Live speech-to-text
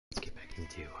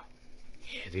into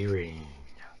heavy rain.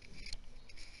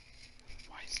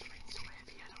 Why is the rain so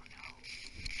heavy? I don't know.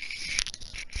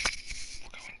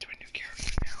 We'll go into a new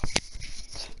character now.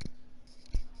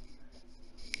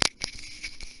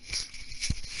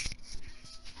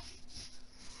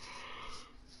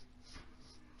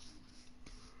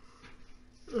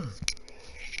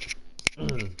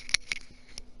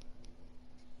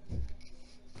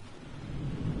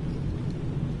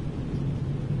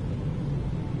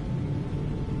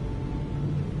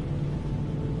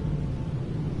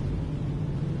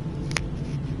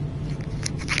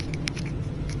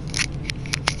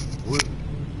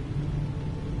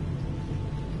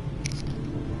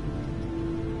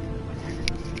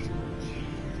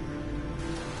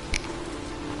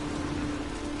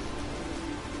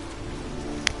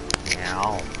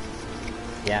 Meow.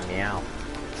 Yeah, meow.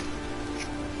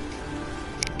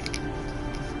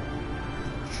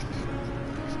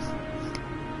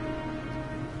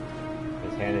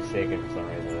 His hand is shaking for some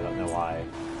reason, I don't know why.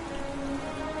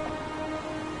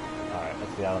 Alright,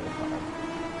 let's get out of the car.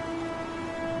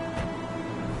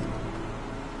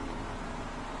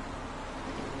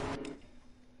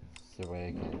 Survey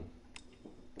again.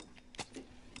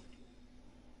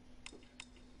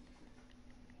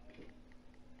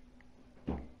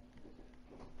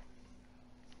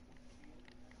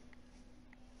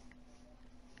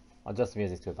 I'll adjust the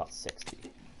music to about 60.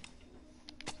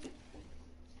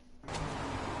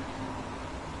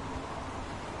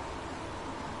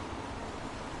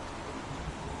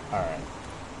 Alright.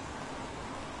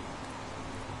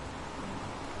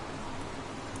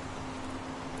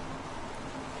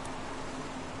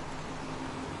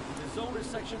 The zone is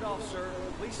sectioned off, sir.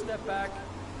 Please step back.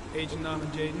 Agent Norman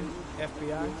Jaden,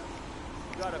 FBI.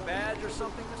 You got a badge or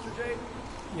something, Mr. Jaden?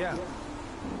 Yeah.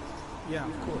 Yeah,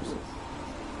 of course.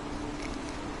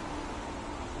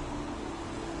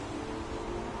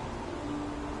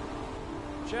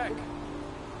 Check.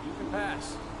 You can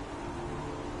pass.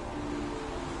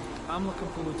 I'm looking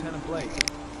for Lieutenant Blake.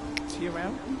 Is he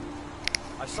around?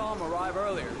 I saw him arrive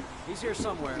earlier. He's here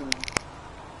somewhere.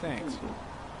 Thanks.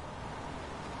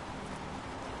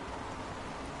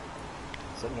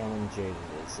 So Norman Jaden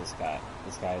is this guy.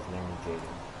 This guy is Norman Jaden.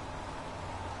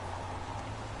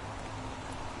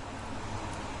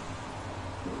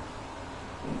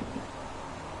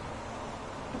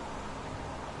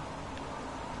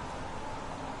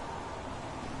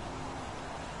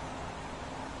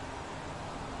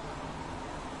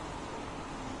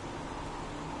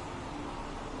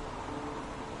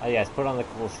 Oh yes, put on the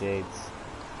cool shades.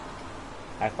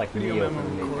 Act like Video Neo memo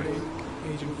from the recording.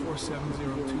 Matrix. Agent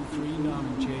 47023,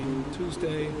 Norman Jaden.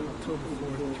 Tuesday, October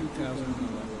 4th, 2011.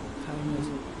 Time is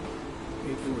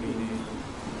 8:48 a.m.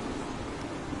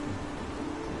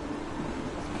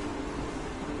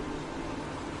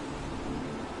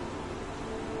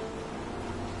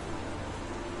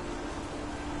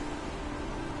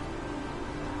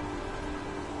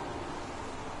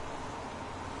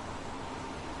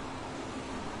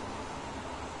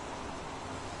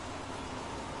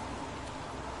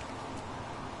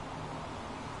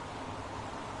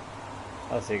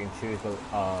 Oh, so you can choose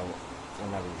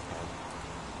whenever you can.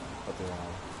 What do you want?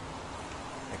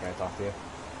 Hey, can I talk to you?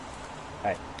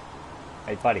 Hey.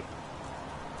 Hey, buddy.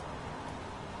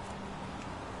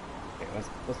 Okay, let's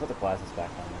put the glasses back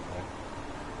on real quick.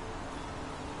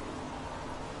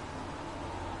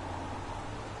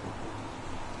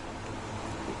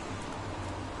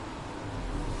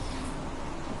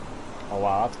 Oh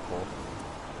wow, that's cool.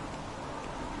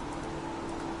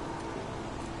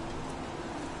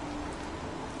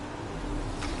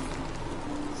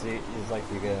 See, it's like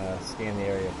you're gonna scan the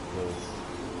area for clues.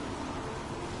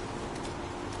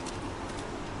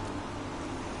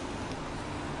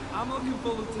 I'm looking for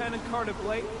Lieutenant Carter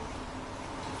Blake.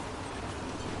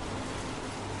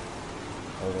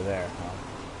 Over there, huh?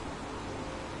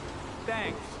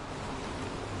 Thanks.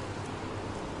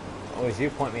 Always you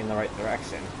point me in the right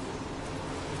direction.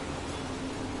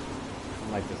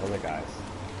 Unlike those other guys.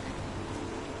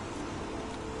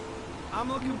 I'm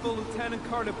looking for Lieutenant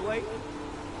Carter Blake.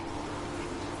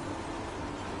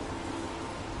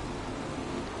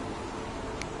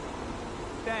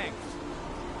 Thanks.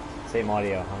 Same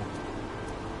audio, huh?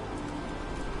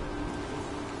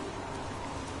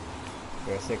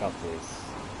 We're gonna take off these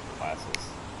glasses.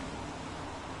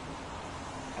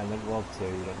 And the glove too,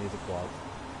 you don't need the glove.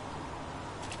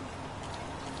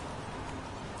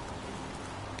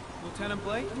 Lieutenant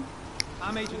Blake?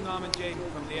 I'm Agent Norman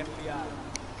Jaden from the FBI.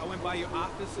 I went by your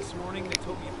office this morning, they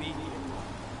told me to be here.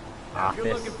 Now, if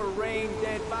you're looking for rain,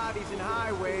 dead bodies, and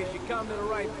highways, you come to the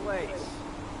right place.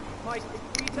 Might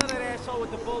be Tell that asshole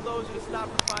with the bulldozer to stop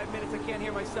for 5 minutes. I can't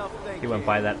hear myself think. He went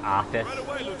by that office. Right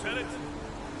away, Lieutenant.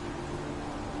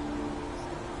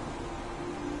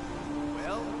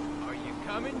 Well, are you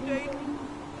coming, Jaden?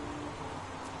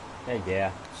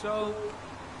 Yeah. So,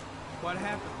 what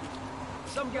happened?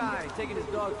 Some guy taking his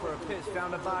dog for a piss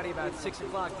found a body about 6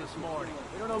 o'clock this morning.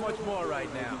 We don't know much more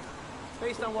right now.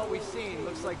 Based on what we've seen,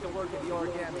 looks like the work of the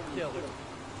origami killer.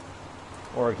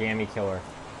 Origami killer.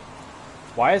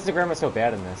 Why is the grammar so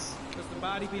bad in this? Has the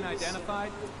body been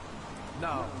identified?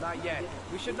 No, not yet.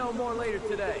 We should know more later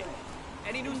today.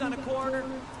 Any news on the coroner?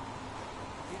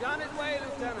 He's on his way,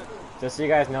 Lieutenant. Just so you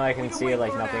guys know, I can We can see wait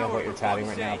like for an nothing of hour what you're for chatting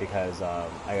fuck's right now sake. because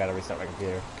I gotta restart my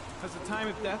computer. Has the time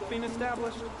of death been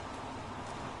established?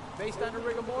 Based on the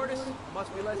rigor mortis,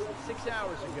 must be less than 6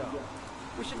 hours ago.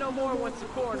 We should know more once the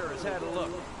coroner has had a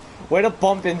look. Way to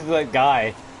bump into that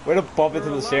guy. Way to bump into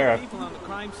There are the a sheriff. lot of people on the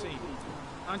crime scene.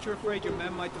 Aren't you afraid your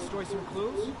men might destroy some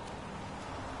clues? You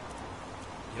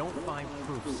don't find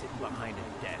proof sitting behind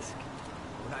a desk.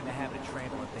 We're not in the habit of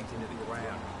trampling things into the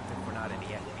ground if we're not in the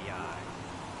FBI.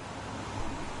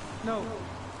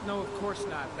 No, of course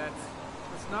not.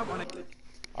 That's not what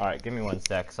I... Alright, give me 1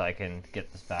 sec so I can get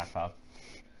this back up.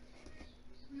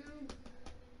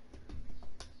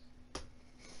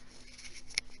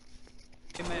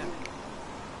 Amen.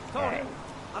 Tony, Alright.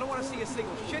 I don't want to see a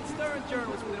single shit-stirring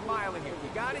journalist within a mile of here. You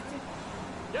got it?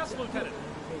 Yes, Lieutenant.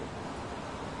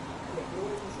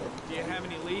 Do you have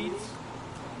any leads?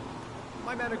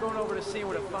 My men are going over the scene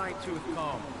with a fine-tooth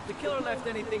comb. If the killer left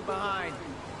anything behind,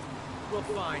 we'll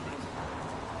find it.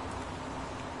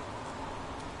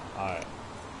 Alright.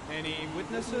 Any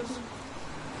witnesses?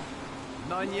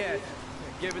 None yet.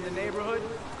 Given the neighborhood,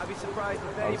 I'd be surprised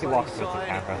if Oh, is he anybody walking towards saw the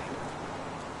camera? anything.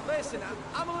 Listen,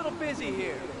 I'm a little busy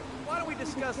here. Why don't we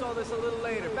discuss all this a little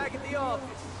later, back at the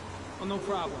office? Well, no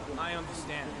problem. I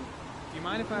understand. Do you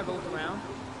mind if I have a look around?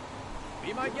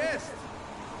 Be my guest.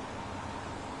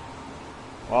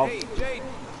 Well, Hey, Jaden,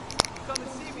 come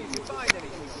and see me if you find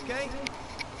anything, okay?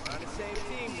 We're on the same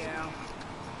team now.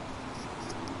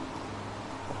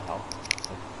 oh.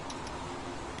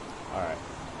 Alright.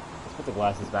 Let's put the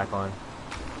glasses back on.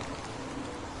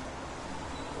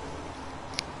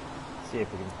 See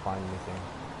if we can find anything.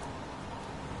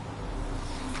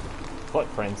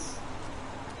 Footprints.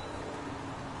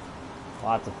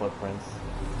 Lots of footprints.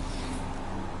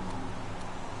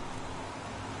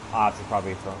 Ah, it's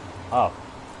probably from... Oh.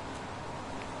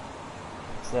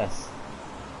 What's this?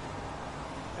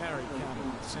 Barry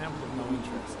County. Sample of no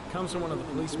interest. Comes from one of the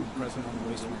policemen present on the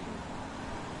waste man.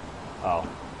 Oh.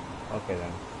 Okay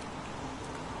then.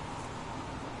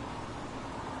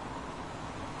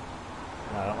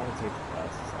 No, I don't want to take the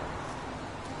glasses off.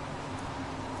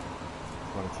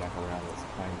 I want to check around this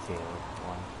crime scene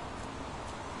one.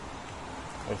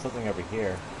 There's something over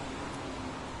here.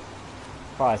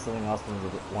 Probably something else from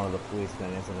one of the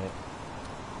policemen, isn't it?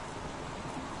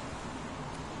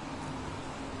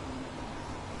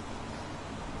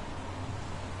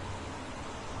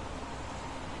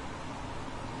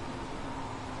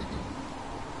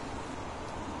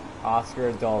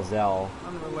 Oscar Dalzell.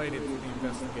 Unrelated to the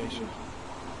investigation.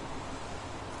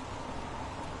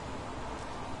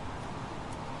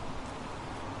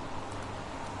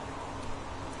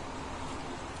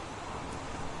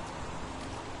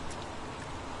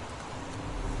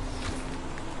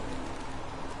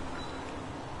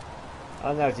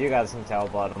 I don't know if you guys can tell,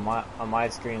 but on my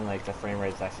screen, like, the frame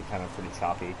rate's actually kind of pretty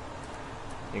choppy.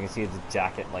 You can see the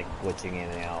jacket, like, glitching in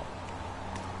and out.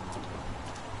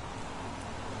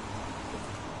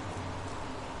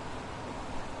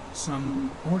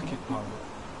 Some orchid pollen.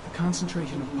 The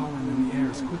concentration of pollen in the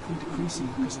air is quickly decreasing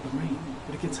because of the rain,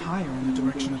 but it gets higher in the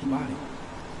direction of the body.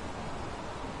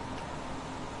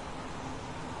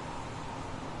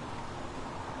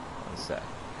 One sec.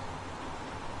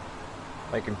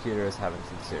 My computer is having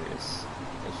some serious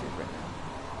issues right now.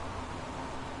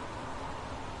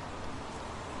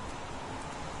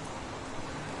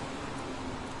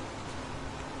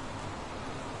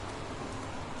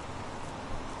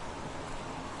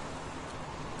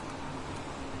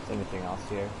 Is there anything else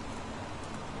here?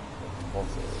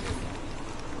 Also,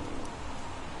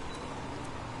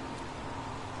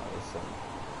 there's some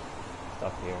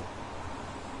stuff here.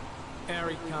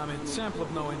 Airy comment. Sample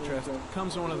of no interest.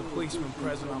 Comes from one of the policemen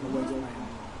present on the waste man.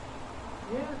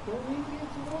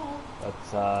 That's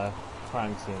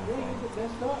crime scene thing.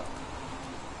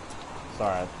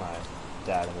 Sorry, that's my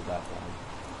dad in the background.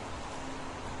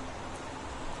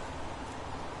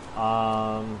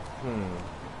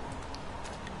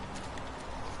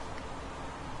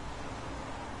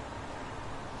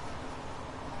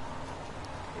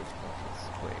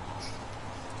 Wait.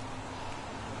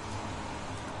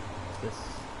 this?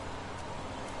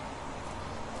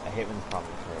 I hate when this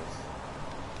problem occurs.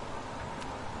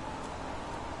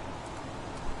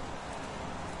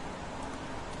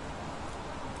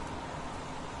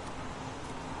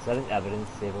 Is that an evidence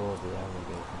table? Did I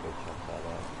maybe I can go check that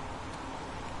out?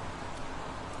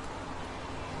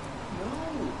 No.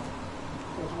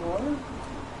 There's water?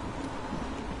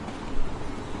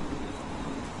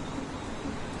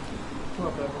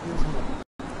 Well, Beverly, here's more.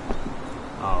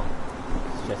 Oh,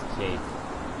 it's just cake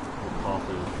or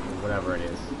coffee or whatever it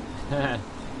is.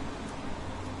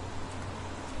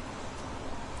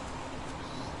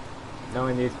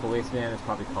 Knowing these policemen, it's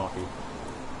probably coffee.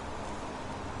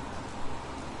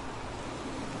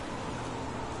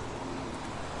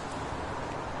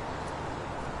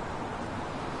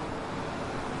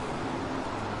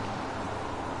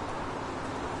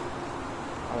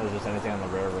 Oh, there's just anything on the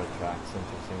railroad tracks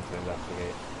interesting to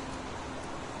investigate.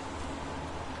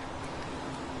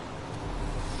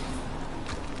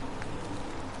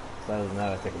 So other than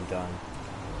that, I think I'm done.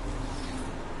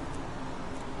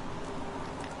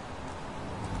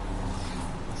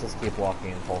 Let's just keep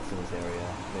walking and pulse in this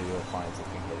area. Maybe we'll find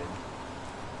something hidden.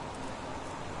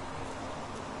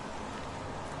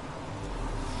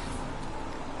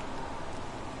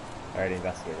 I already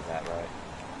investigated that, right?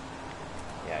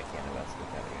 Yeah, I can't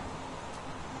investigate that again.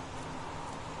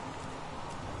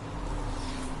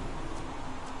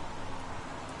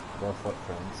 More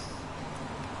footprints.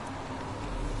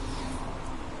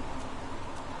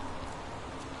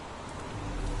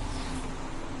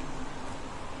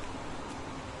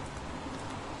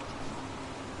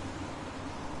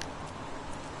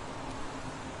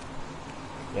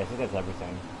 Yeah, I think that's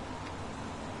everything.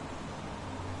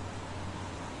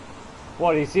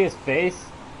 What, do you see his face?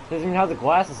 He doesn't even have the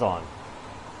glasses on.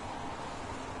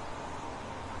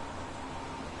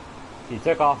 He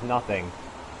took off nothing.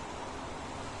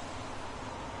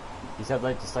 He said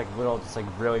like just like little, just like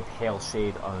really pale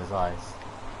shade on his eyes.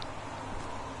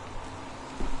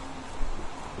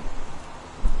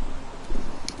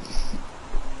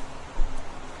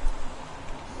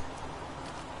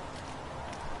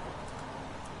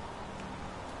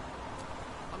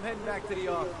 I'm heading back to the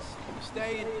office. You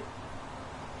staying?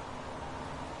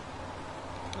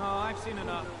 No, I've seen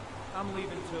enough. I'm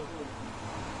leaving too.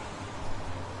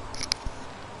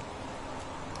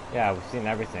 Yeah, we've seen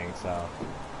everything, so.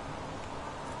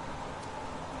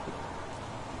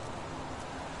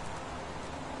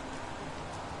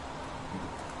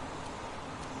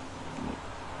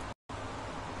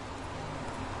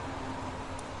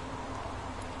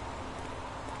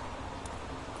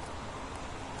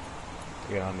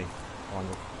 You get on me. On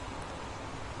the.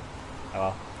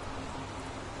 Hello?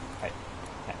 Hey.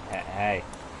 Hey.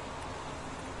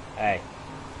 Hey.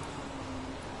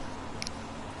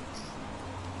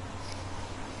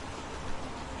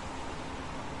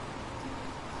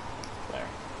 There.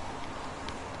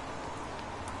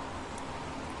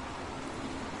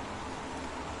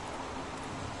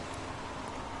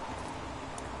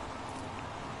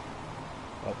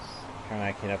 Oops.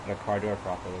 Trying to open a car door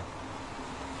properly.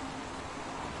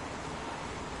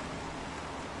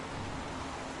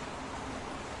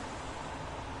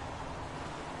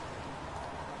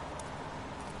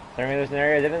 Tell me there's an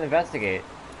area I didn't investigate.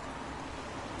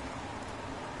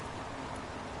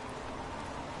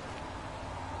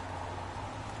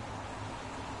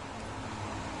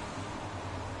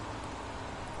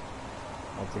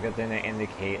 Well, it's a good thing they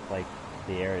indicate, like,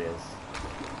 the areas.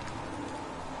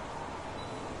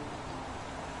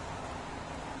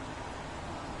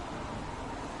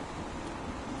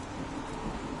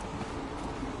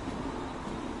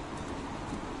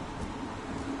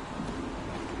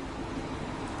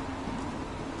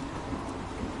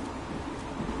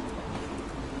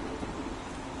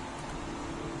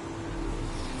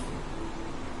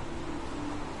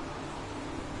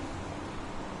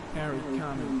 Harry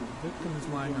commented, the victim is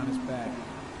lying on his back.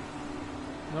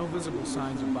 No visible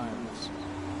signs of violence.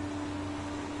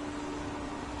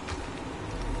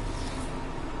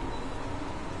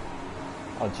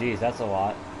 Oh, geez, that's a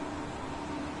lot.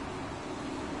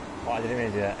 Oh, I didn't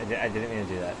mean to do that. I didn't mean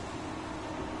to do that.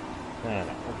 No.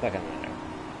 Let's back in there.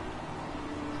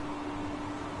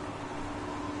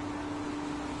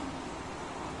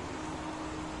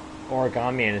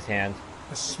 Origami in his hand.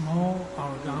 A small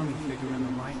origami figure in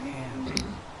the right hand.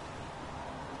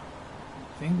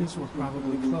 Fingers were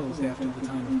probably closed after the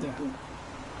time of death.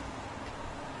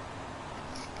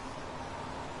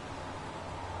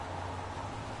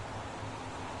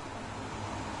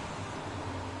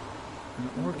 An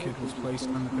orchid was placed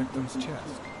on the victim's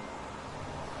chest.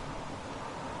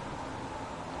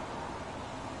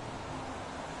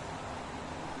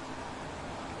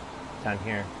 Down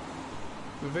here.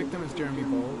 The victim is Jeremy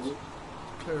Bowles,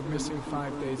 declared missing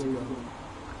 5 days ago.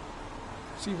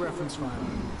 See reference file.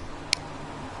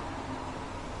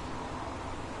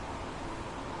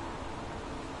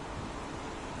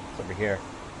 It's over here.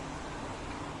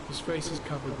 His face is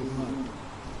covered with mud,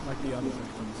 like the other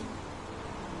victims.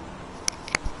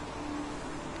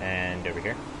 And over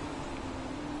here.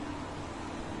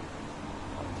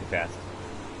 Oh, too fast.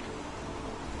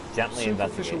 Gently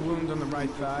Superficial investigate. wound on the right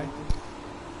thigh.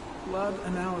 Blood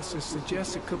analysis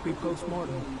suggests it could be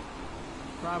post-mortem.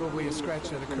 Probably a scratch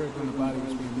that occurred when the body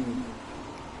was removed.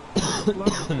 The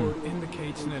blood report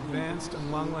indicates an advanced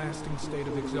and long-lasting state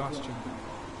of exhaustion.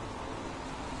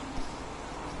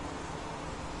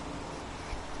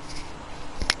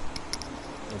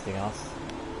 Anything else?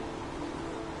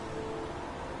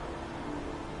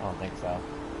 I don't think so.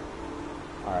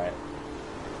 Alright.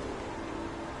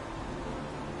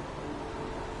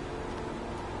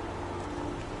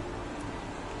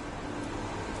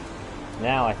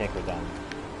 Now I think we're done.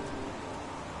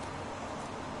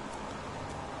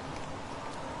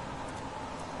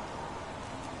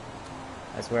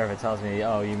 I swear if it tells me,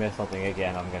 oh, you missed something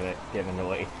again, I'm gonna get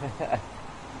annoyed.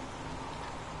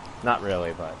 Not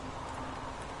really, but...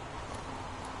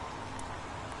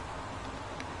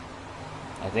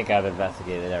 I think I've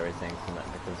investigated everything from that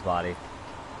victim's body.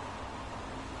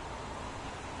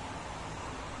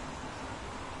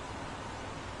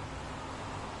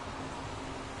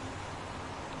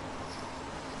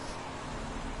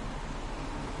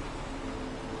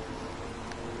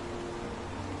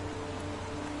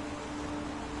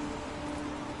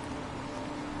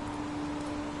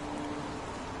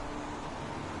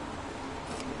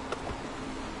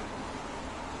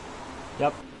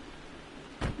 Yep.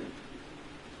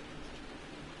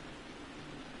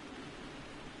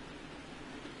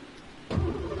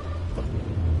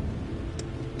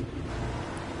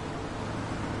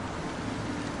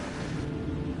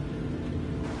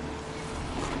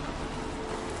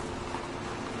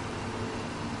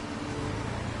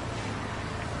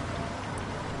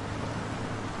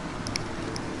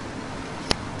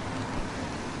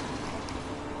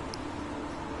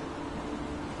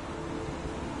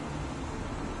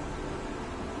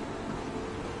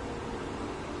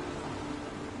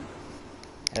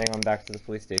 I think I'm back to the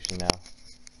police station now.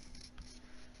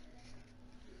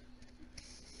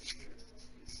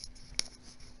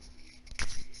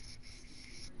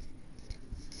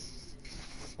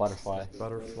 Butterfly.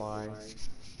 Butterfly.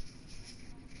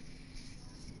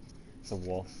 It's a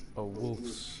wolf. A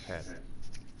wolf's head.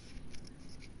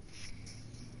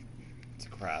 It's a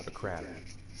crab. A crab.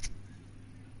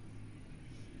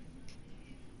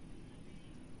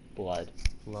 Blood.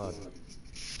 Blood.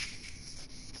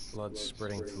 Blood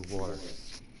spreading through water.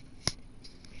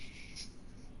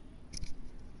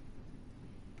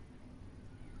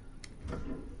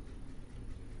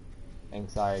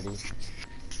 Anxiety.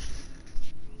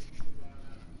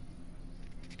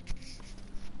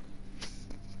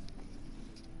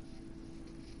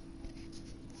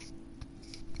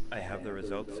 I have the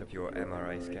results of your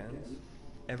MRI scans.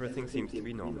 Everything seems to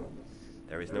be normal.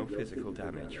 There is no physical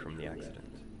damage from the accident.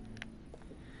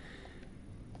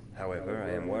 However,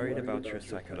 I am worried about your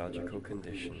psychological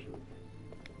condition.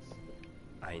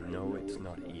 I know it's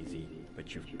not easy,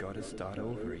 but you've got to start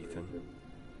over, Ethan.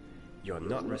 You're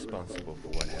not responsible for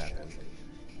what happened.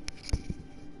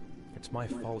 It's my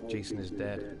fault Jason is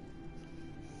dead.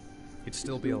 He'd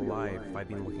still be alive if I'd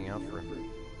been looking out for him.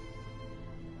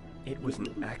 It was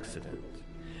an accident.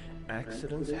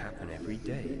 Accidents happen every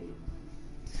day.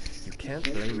 You can't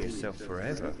blame yourself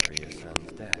forever for your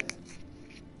son's death.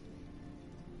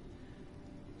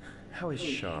 How is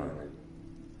Sean?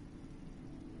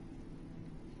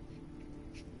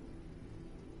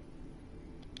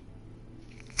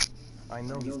 I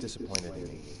know he's disappointed in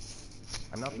me.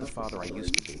 I'm not the father I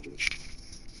used to be.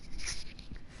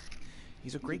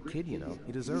 He's a great kid, you know.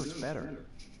 He deserves better.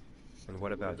 And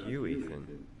what about you,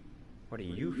 Ethan? What do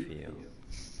you feel?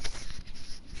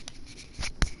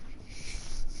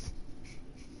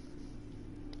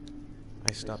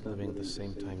 I stopped living at the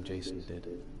same time Jason did.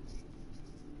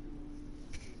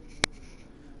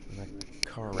 And that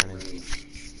car ran into me.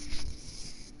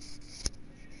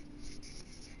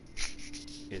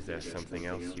 Is there something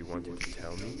else you wanted to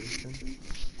tell me, Ethan?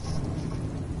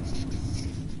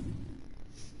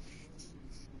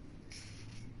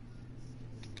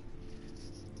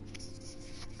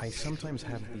 I sometimes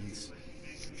have these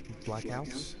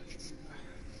blackouts.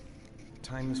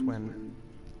 Times when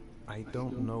I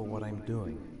don't know what I'm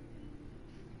doing.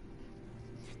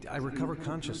 I recover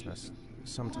consciousness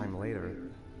sometime later.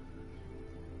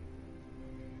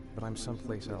 but I'm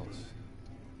someplace else.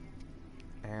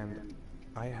 And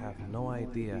I have no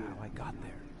idea how I got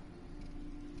there.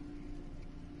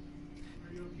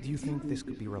 Do you think this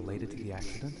could be related to the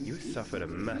accident? You suffered a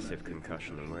massive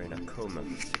concussion and were in a coma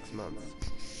for 6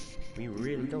 months. We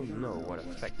really don't know what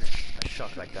effect a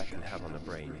shock like that can have on the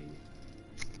brain.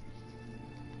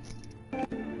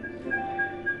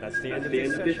 That's the end of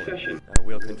this session.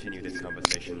 We'll continue this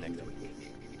conversation next week.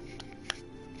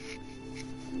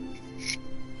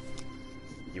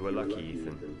 You were lucky,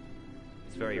 Ethan.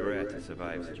 It's very rare to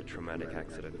survive such a traumatic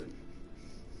accident.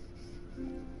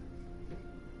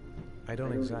 I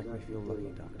don't exactly feel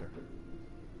lucky, Doctor.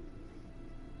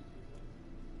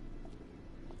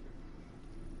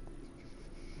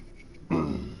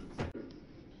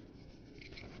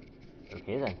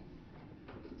 Okay then.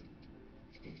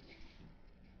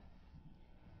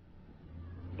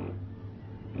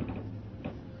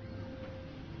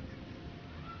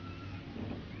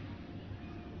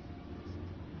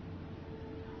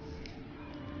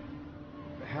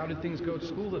 How did things go at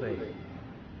school today?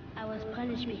 I was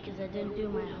punished because I didn't do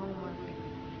my homework.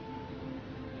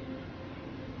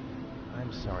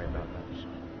 I'm sorry about that,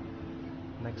 Sean.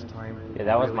 Next time, Yeah,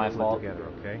 that was really my pull it fault. Together,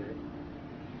 okay?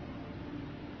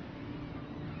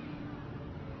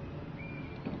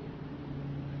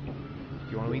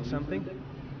 Do you want to eat something?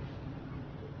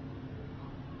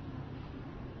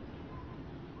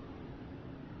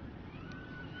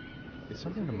 Is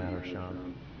something the matter,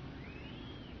 Sean?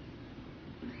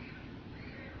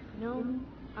 No,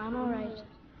 I'm alright.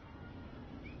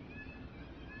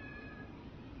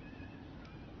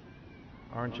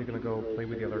 Aren't you gonna go play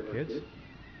with the other kids?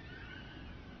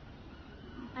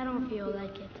 I don't feel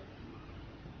like it.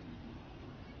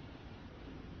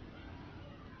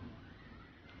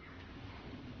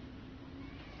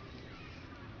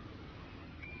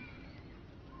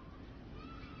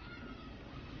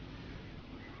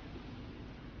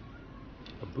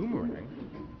 A boomerang?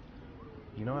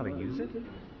 You know how to use it?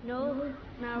 No,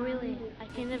 not really. I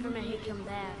can never make it come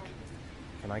back.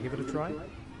 Can I give it a try?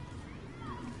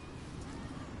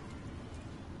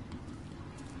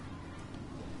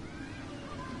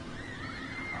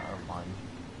 R1,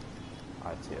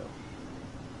 R2.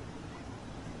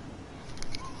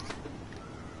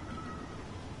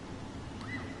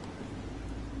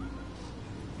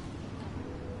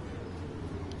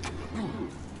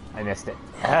 I missed it.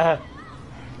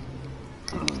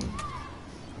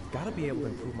 Gotta be able to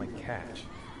improve my catch.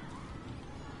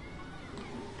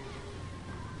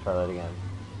 Try that again.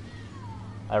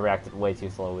 I reacted way too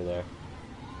slowly there.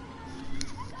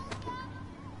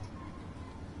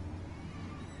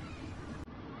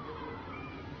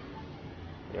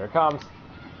 Here it comes.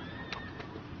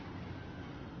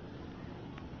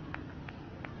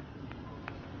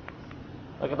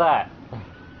 Look at that.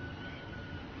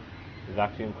 He's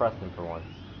actually impressed him for once.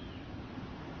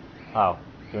 Oh,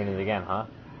 doing it again, huh?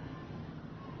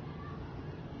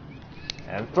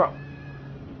 And throw.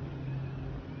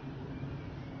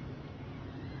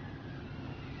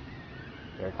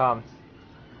 Here it comes.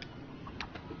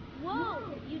 Whoa!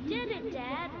 You did it,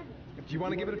 Dad! Do you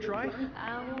want to give it a try?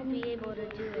 I won't be able to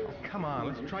do it. Come on,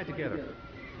 let's try it together.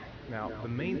 Now, the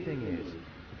main thing is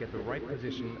to get the right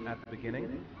position at the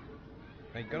beginning.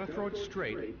 Now, you gotta throw it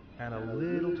straight and a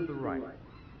little to the right.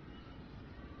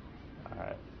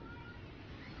 Alright.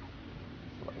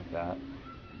 Like that.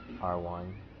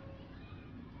 R1.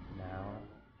 Now.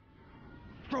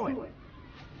 Throw it!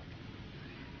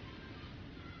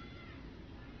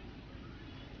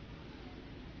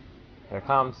 Here it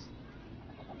comes.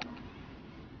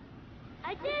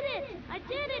 I did it! I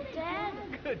did it, Dad!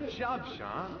 Good job,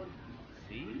 Sean.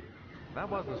 See? That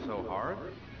wasn't so hard.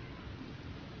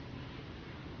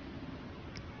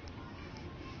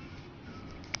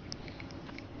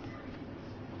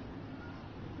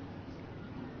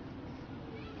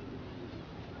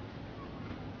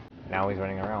 Now he's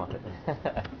running around with it.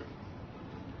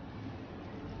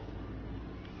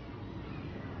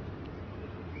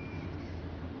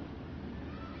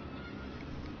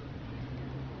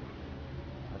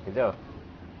 What can you do?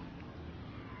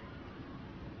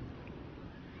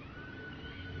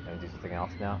 Gonna do something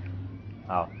else now?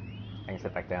 Oh, I can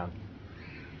sit back down.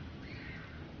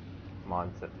 Come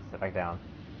on, sit back down.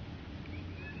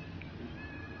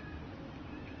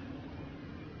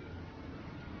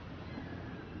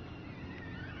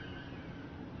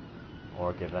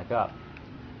 Or get back up.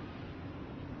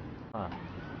 Huh.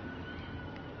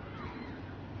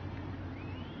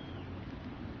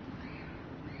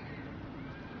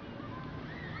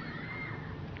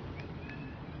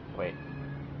 Wait.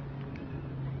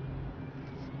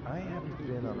 I haven't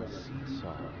been on a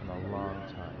seesaw in a long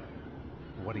time.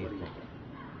 What do you think?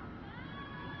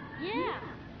 Yeah.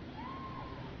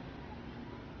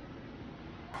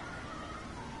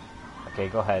 Okay,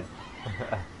 go ahead.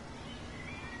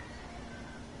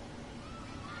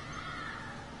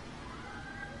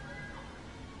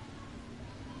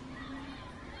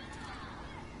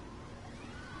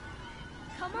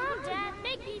 Come on, Dad,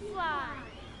 make me fly.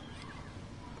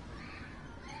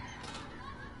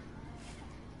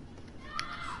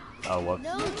 Oh, whoops.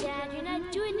 No, Dad, you're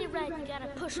not doing it right. You gotta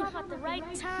push off at the right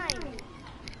time.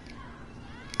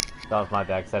 That was my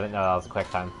bad, 'cause I didn't know that was a quick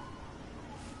time.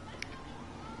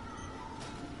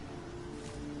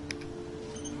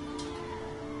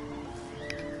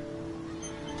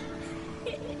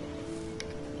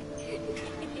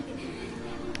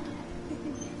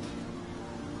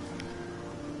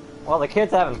 Well, the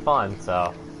kid's having fun,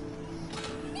 so...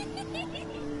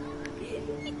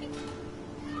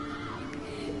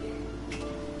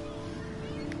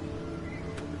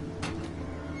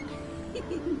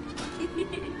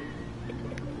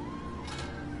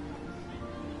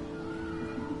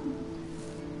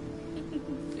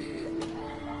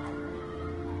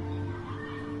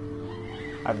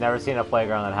 I've never seen a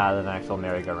playground that had an actual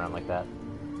merry-go-round like that.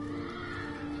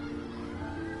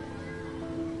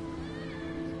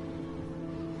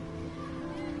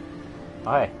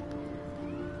 Oh, hey.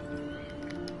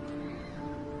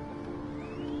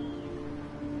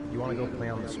 You want to go play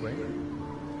on the swing?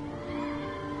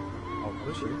 I'll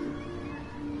push you.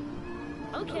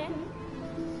 Okay.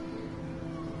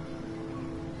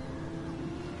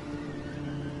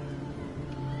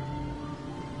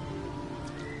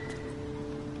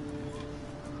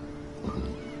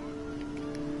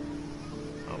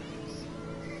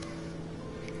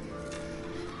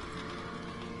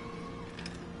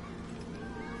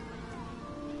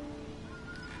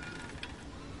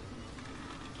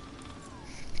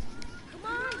 Come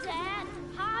on, Dad,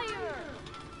 higher.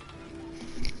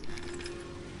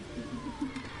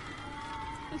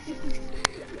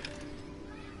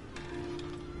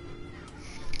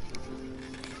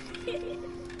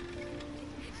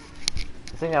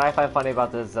 The thing that I find funny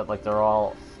about this is that, like, they're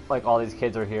all... Like, all these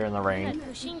kids are here in the rain. Not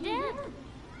pushing Dad.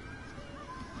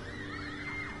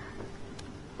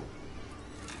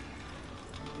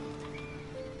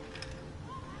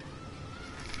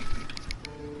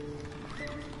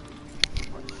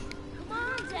 Come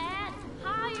on, Dad,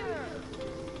 higher.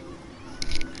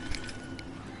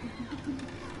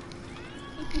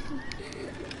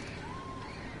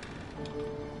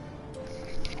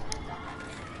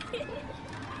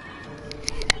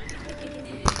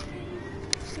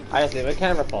 I just leave a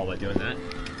camera fall by doing that.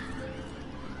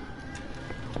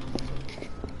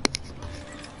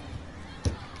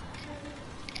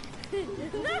 Give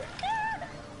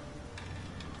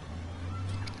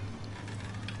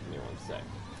me one sec.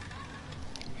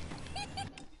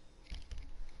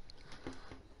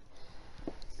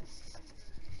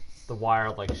 The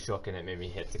wire like shook and it made me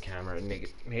hit the camera and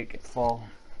make it fall.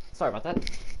 Sorry about that.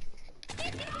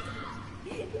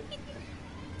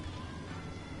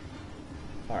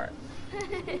 Alright.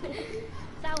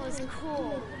 That was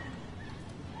cool.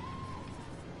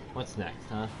 What's next,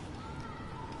 huh?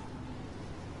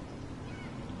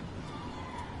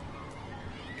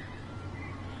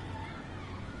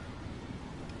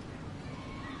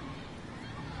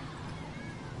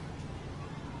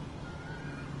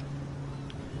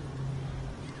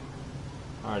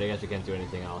 Alright, I guess you can't do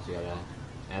anything else. You gotta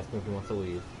ask him if he wants to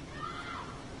leave.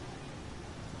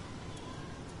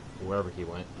 Wherever he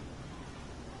went.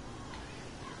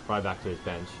 Probably back to his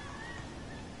bench.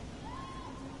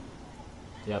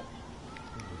 Yep.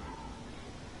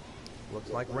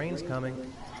 Looks like rain's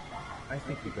coming. I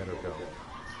think we better go.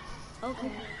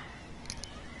 Okay.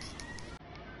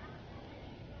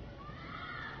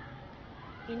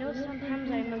 You know,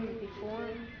 sometimes I remember before.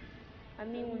 I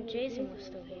mean, when Jason was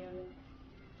still here.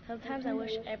 Sometimes I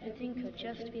wish everything could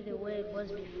just be the way it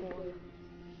was before.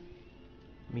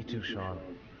 Me too, Sean.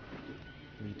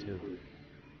 Me too.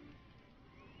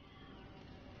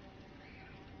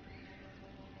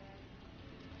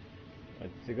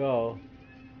 Let's go.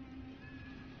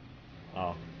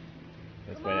 Oh.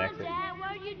 This Come way to on, exit. Dad,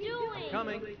 what are you doing?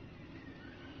 Coming.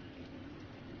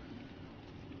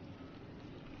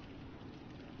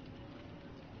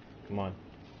 Come on.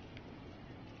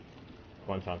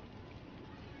 Come on, Sean.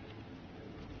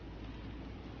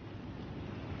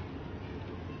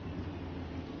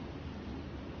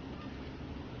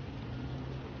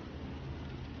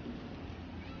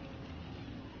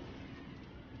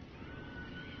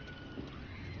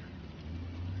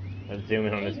 Let's zoom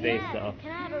in on his face, Dad, though.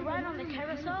 can I have a ride on the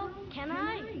carousel? Can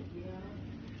I?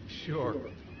 Sure.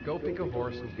 Go pick a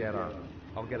horse and get on.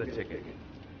 I'll get a ticket.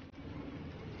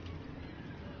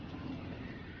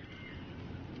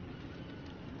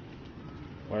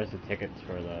 Where's the tickets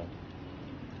for the...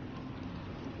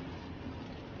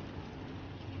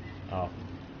 Oh.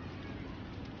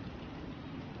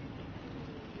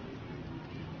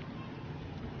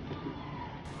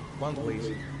 One,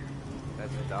 please.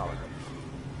 That's $1.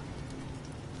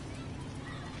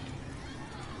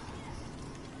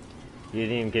 He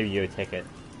didn't even give you a ticket.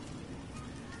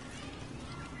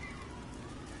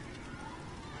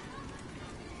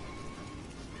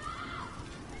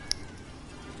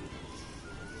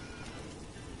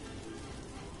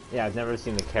 Yeah, I've never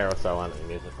seen the carousel on an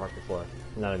amusement park before.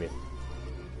 Not amusement.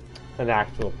 An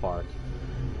actual park.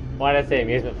 Why did I say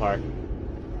amusement park?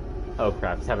 Oh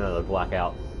crap, he's having another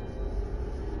blackout.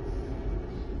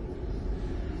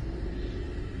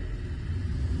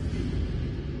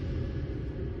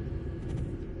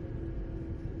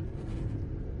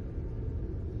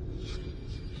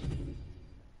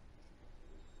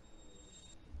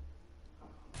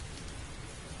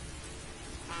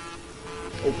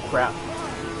 Oh crap.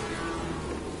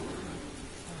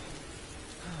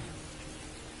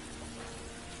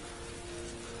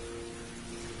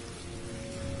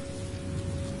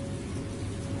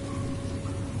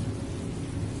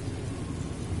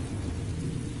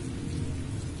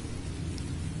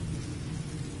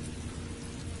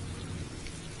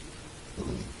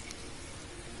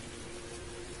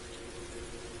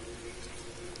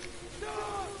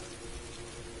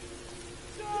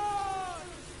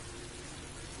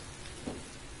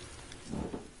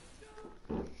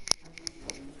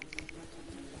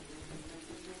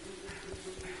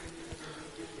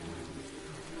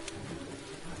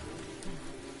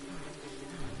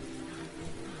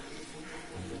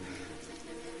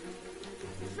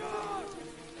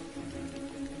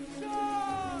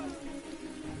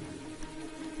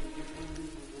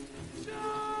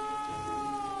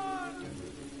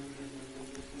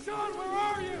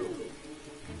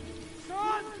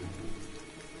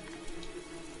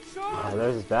 Oh,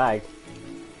 there's his bag.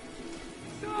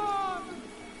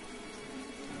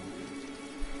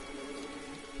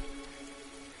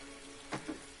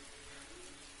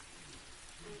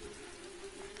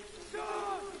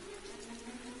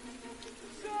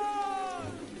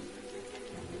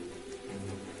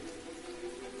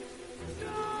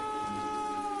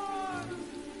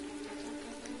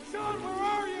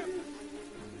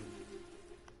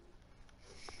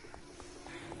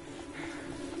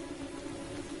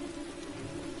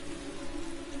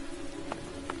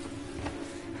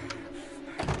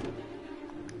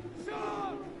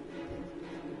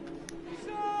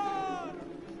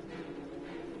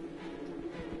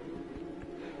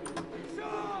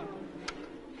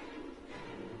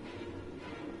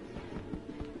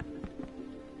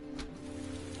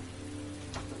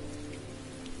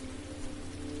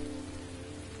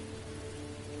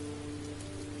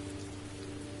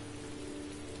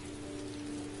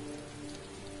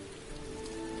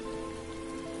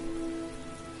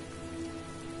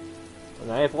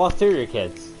 And I have lost 2 of your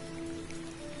kids.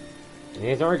 And he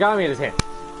has origami in his hand.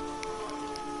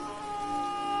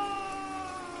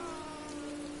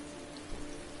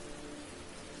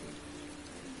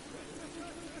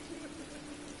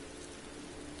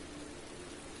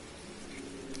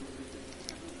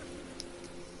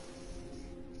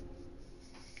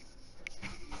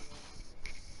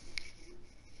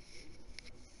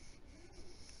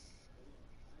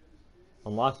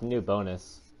 Unlocked a new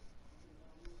bonus.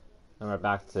 And we're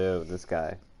back to this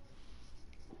guy.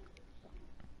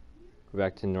 We're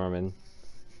back to Norman.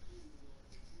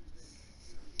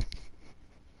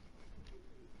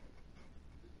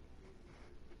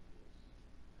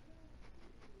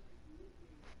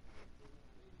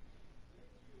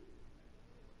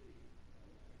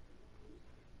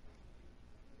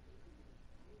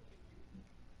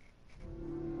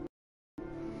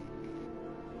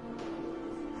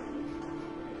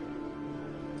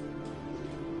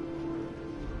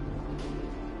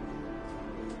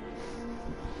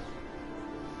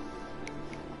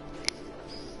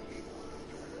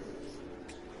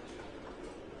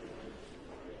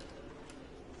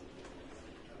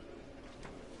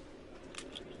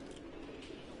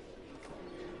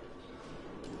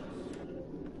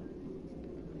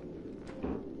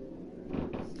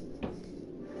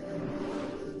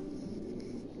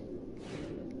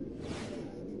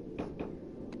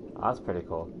 Oh, that's pretty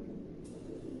cool.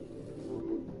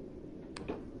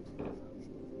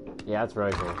 Yeah, that's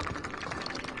really cool.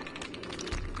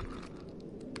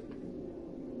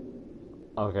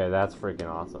 Okay, that's freaking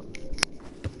awesome.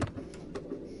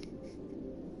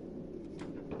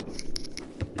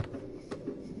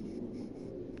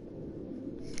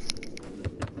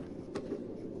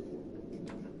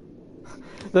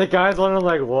 The guy's wondering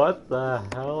like, what the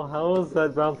hell? How is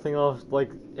that bouncing off like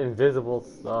invisible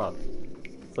stuff?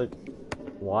 It's like,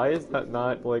 why is that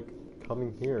not like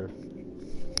coming here?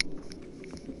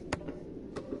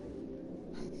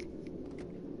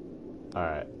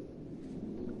 Alright.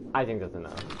 I think that's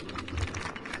enough.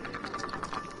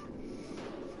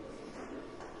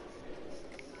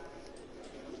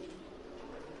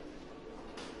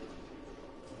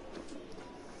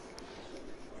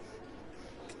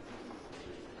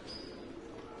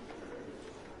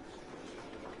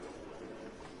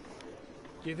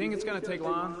 Do you think it's gonna take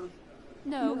long?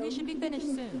 No, he should be finished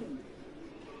soon.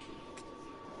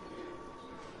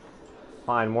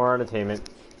 Fine, more entertainment.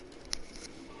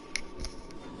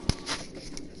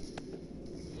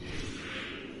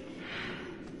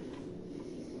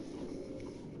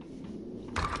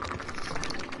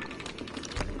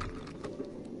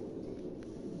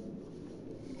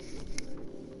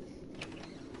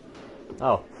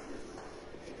 Oh.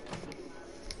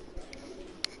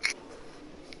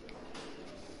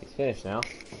 He's finished now.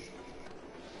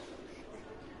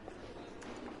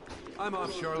 I'm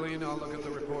off, Charlene. I'll look at the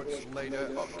reports later.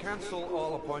 Oh, cancel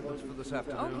all appointments for this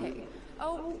afternoon. Okay.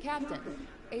 Oh, Captain.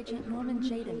 Agent Norman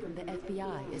Jaden from the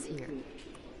FBI is here.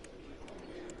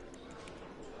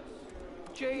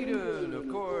 Jaden, of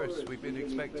course. We've been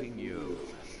expecting you.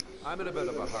 I'm in a bit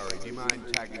of a hurry. Do you mind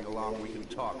tagging along? We can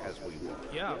talk as we walk.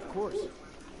 Yeah, of course.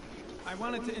 I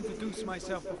wanted to introduce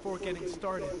myself before getting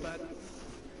started, but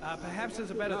perhaps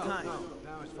there's a better time.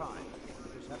 No, it's fine.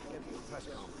 We just have to get to the press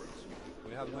conference.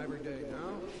 We have them every day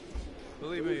now.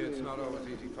 Believe me, it's not always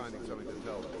easy finding something to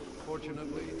tell them.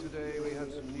 Fortunately, today we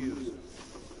have some news.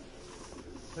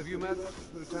 Have you met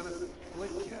Lieutenant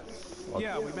Blake yet?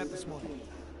 Yeah, we met this morning.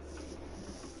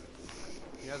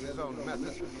 He has his own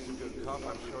methods, but he's a good cop.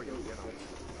 I'm sure you'll get on.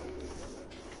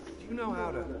 Do you know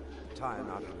how to tie a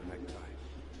knot in a necktie?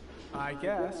 I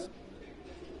guess.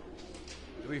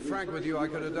 To be frank with you, I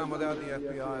could have done without the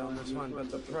FBI on this one, but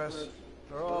the press,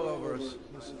 they're all over us.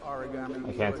 This origami.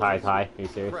 I can't tie a tie. Are you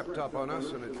serious? Crept up on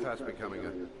us, and it's fast becoming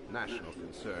a national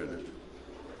concern.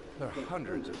 There are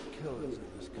hundreds of killers in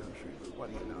this country. What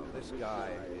do you know? This guy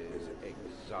is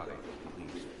exotic. He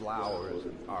leaves flowers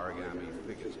and origami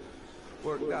figures.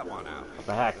 Work that one out. What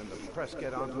the heck? And the press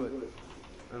get onto it,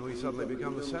 and we suddenly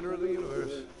become the center of the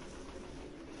universe.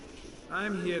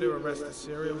 I'm here to arrest a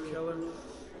serial killer.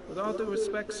 With all due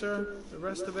respect, sir, the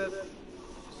rest of it,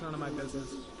 it's none of my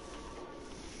business.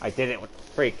 I did it with the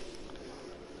freak.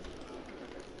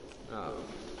 No,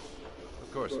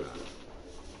 of course not.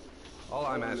 All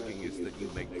I'm asking is that you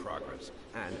make progress,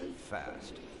 and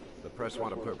fast. The press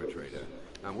want a perpetrator,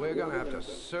 and we're gonna have to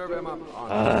serve him up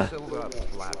on a silver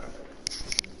platter.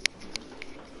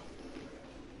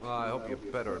 Well, I hope you're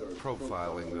better at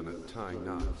profiling than at tying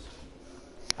knots.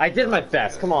 I did my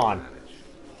best, come on.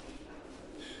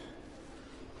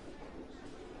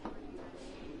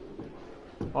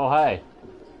 Oh, hey.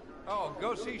 Oh,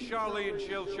 go see Charlie and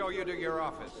she'll show you to your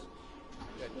office.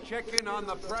 Check in on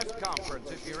the press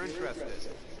conference if you're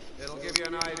interested. It'll give you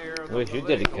an idea of the You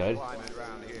did it good. climate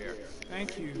around here.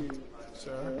 Thank you,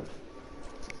 sir.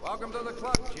 Welcome to the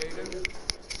club, Jaden.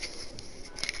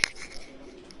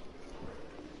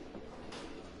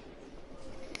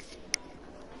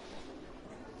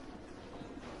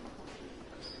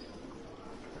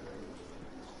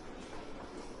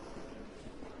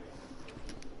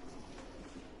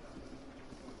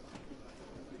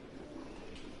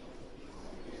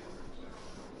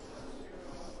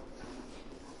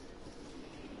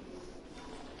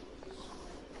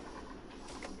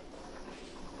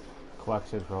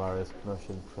 Collection for artist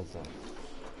promotion present.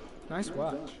 Nice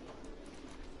watch.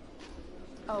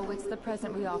 Oh, it's the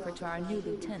present we offer to our new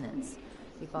lieutenants.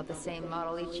 We bought the same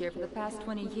model each year for the past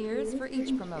 20 years for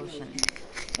each promotion.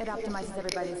 It optimizes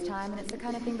everybody's time, and it's the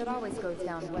kind of thing that always goes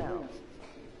down well.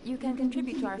 You can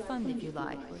contribute to our fund if you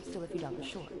like. We're still a few dollars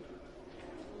short.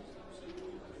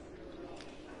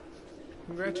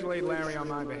 Congratulate Larry on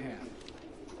my behalf.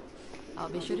 I'll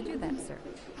be sure to do that, sir.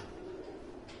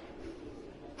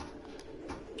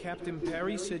 Captain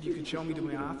Perry said you could show me to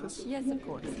my office? Yes, of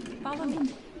course. Follow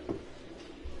me.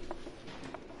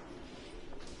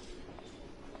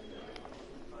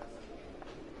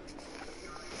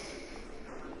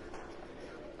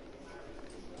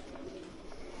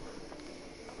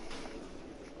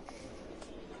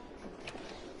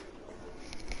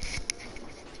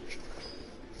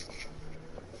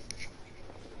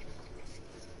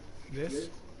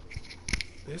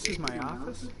 This is my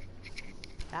office?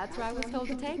 That's where I was told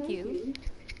to take you.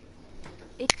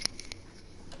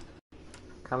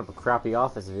 Kind of a crappy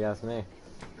office if you ask me.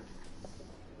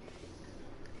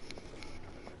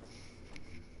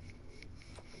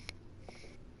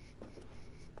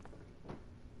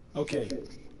 Okay,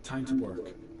 time to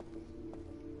work.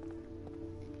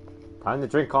 Time to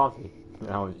drink coffee.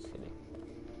 No, I'm just kidding.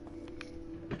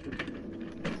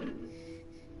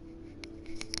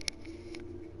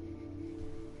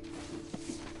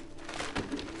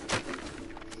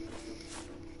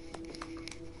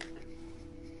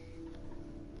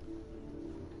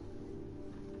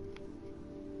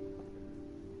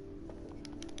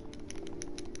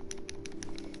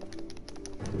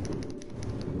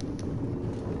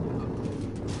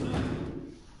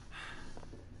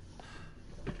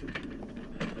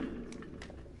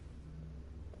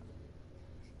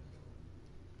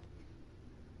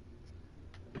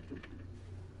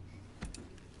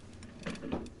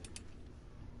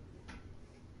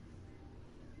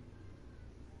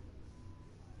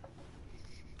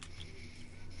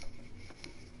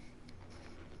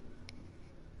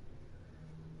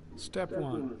 Step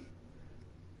 1.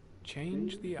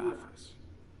 Change the office.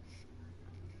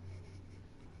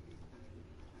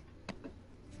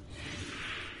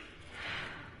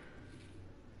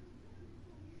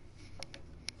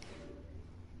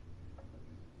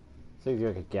 Seems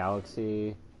like a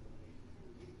galaxy.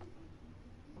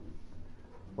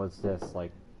 What's this,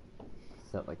 like,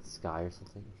 is that like sky or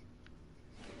something?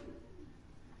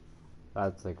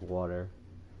 That's like water.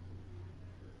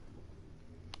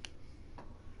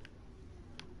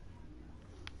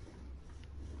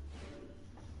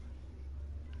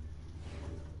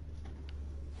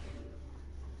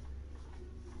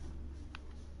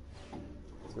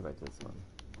 Let's go back to this one.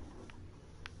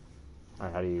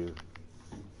 Alright, how do you...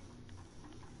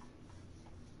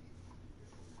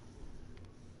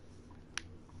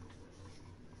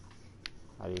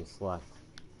 How do you select?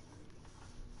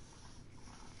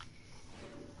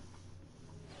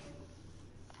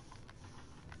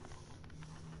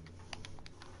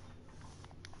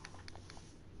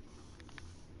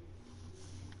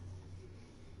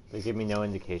 They give me no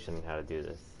indication on how to do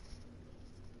this.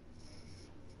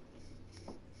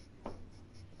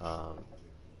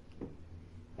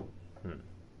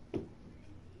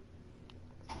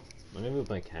 Let me move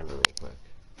my camera real quick.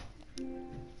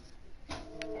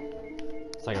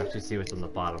 So I can actually see what's on the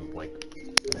bottom, like,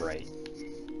 right.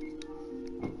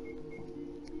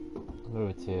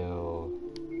 Move it to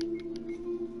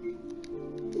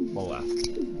the left.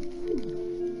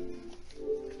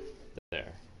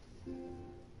 There.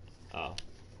 Oh.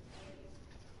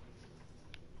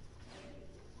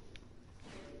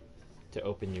 To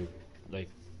open, you, like,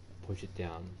 push it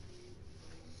down.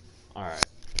 Alright.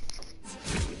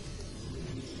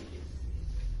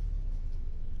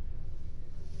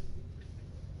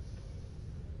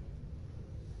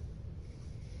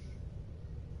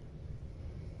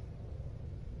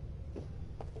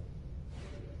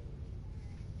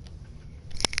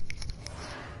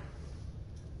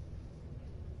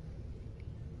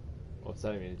 What's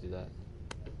that mean to do that?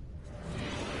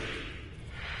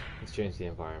 Let's change the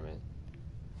environment.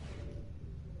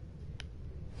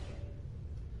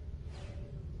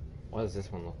 What does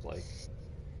this one look like?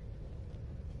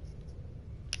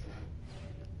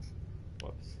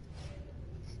 Whoops.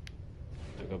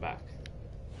 I'll go back.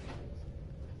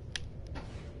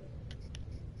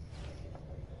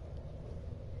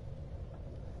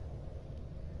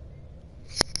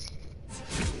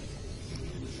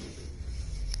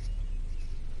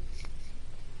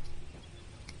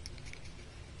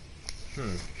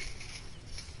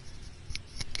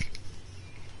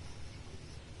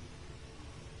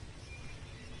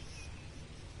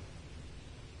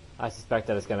 I suspect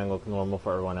that it's gonna look normal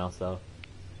for everyone else, though.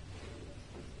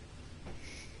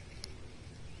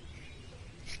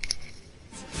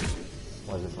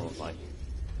 What does this one look like?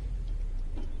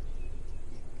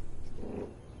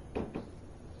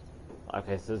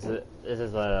 Okay, so this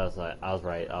is what I was like. I was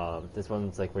right. This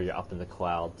one's like where you're up in the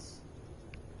clouds.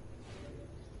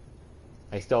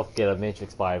 I still get a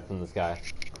matrix vibe from this guy.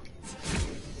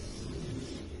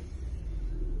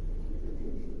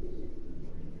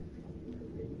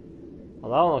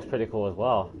 Well, that one looks pretty cool as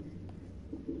well.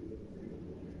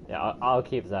 Yeah, I'll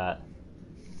keep that.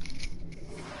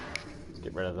 Let's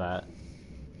get rid of that.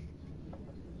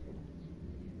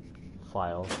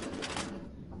 File.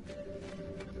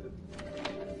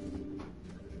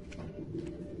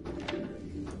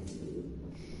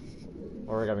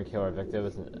 Origami killer objective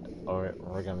is an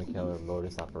origami killer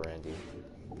modus operandi.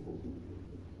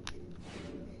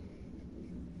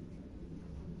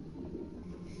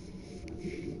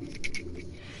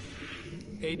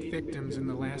 Eight victims in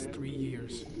the last 3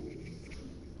 years.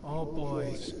 All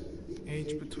boys,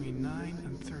 aged between 9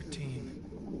 and 13.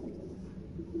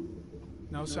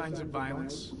 No signs of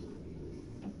violence.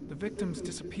 The victims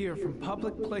disappear from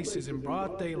public places in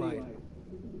broad daylight.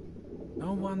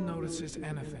 No one notices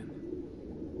anything.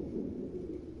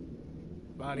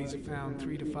 Bodies are found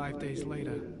 3 to 5 days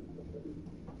later,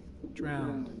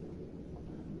 drowned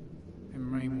in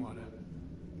rainwater.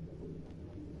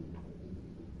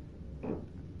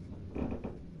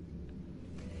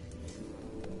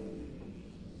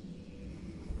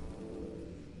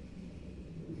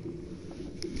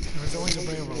 There is always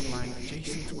a railroad line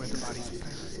adjacent to where the bodies are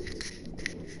found.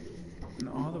 And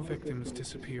all the victims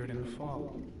disappeared in the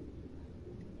fall.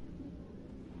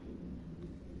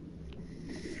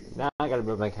 Now I gotta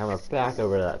move my camera back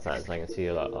over to that side so I can see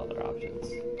a lot of other options.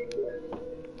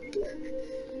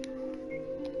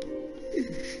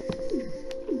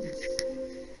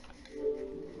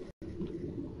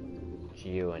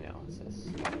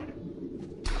 Geoanalysis.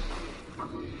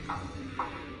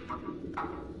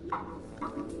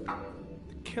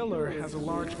 The killer has a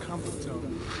large comfort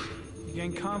zone. He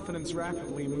gained confidence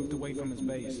rapidly and moved away from his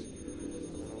base.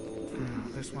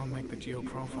 This won't make the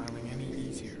geoprofiling any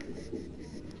easier.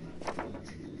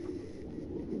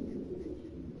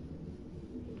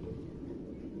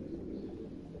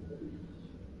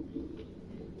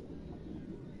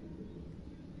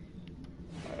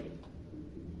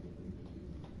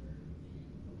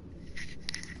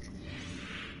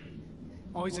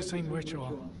 Always the same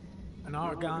ritual. An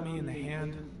origami in the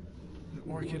hand, an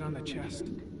orchid on the chest.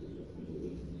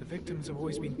 The victims have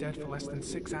always been dead for less than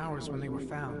 6 hours when they were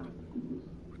found,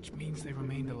 which means they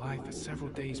remained alive for several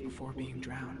days before being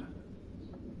drowned.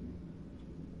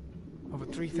 Over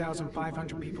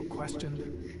 3,500 people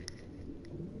questioned.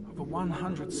 Over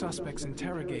 100 suspects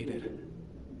interrogated.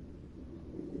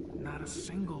 Not a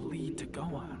single lead to go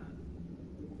on.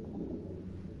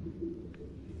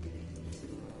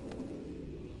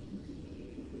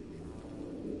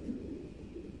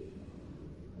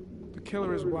 The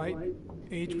killer is white,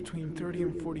 aged between 30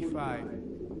 and 45.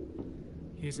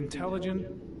 He is intelligent,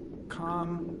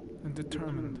 calm, and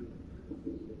determined.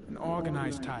 An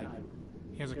organized type.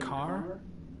 He has a car.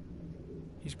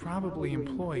 He's probably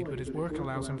employed, but his work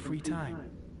allows him free time.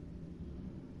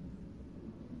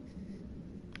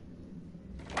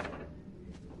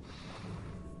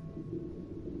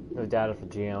 No data for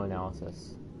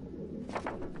geoanalysis.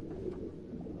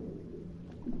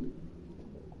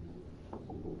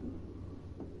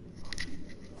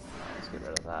 Let's get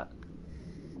rid of that.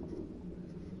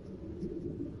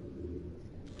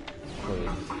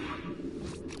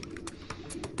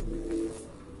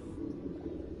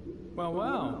 Well,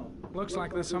 well. Looks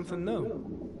like there's something new.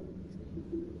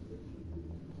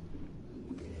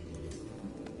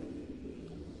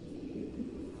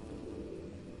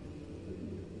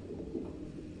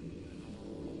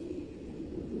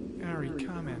 Ari,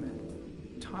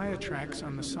 comment. Tire tracks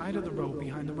on the side of the road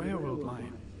behind the railroad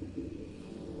line.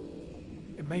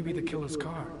 It may be the killer's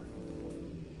car.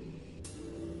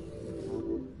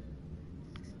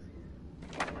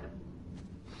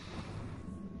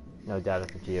 No data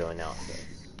for geoanalysis.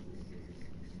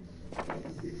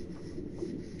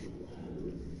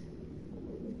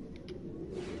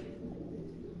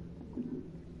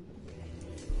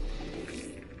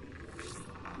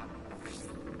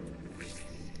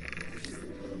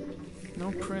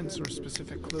 No prints or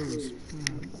specific clues.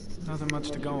 Nothing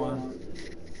much to go on.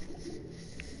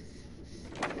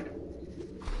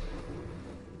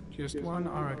 Just one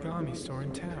origami store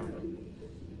in town.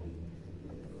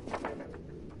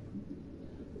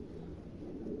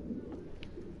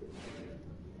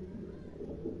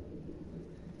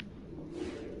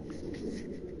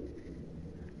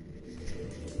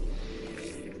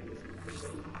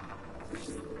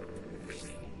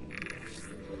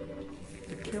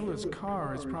 The killer's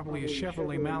car is probably a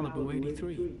Chevrolet Malibu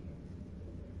 83.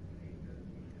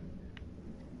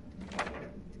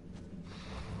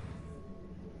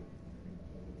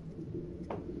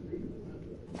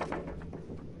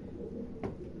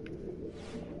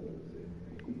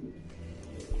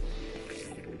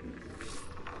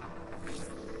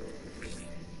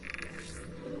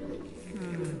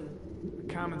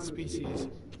 A common species.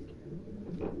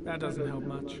 That doesn't help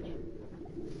much.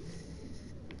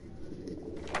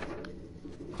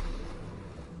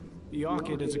 The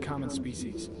orchid is a common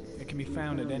species. It can be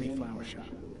found at any flower shop.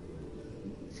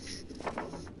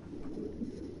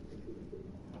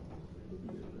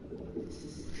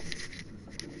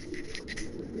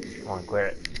 Come on, clear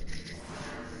it.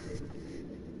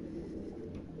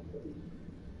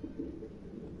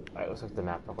 Alright, let's look at the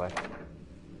map real quick.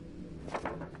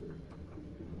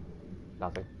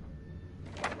 Nothing.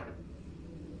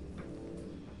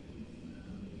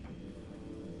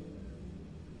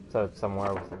 So it's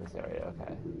somewhere within this area,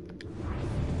 okay.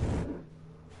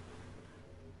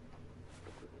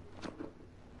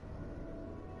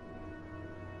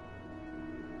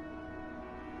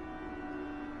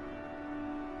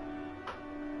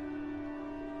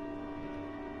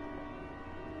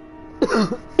 Here we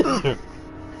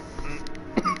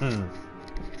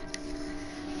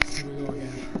go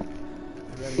again.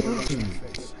 I better get what's in your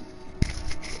face.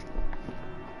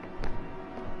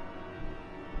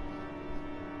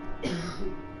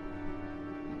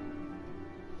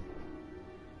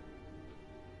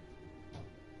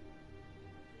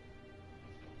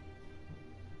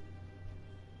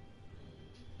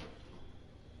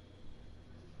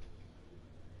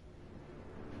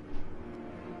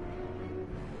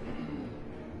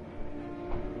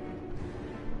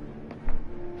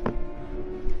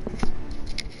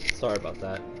 Sorry about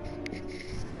that.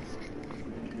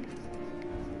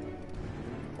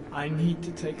 I need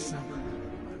to take some.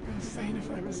 I'm gonna faint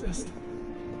if I resist.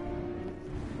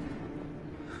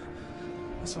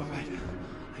 That's all right. I know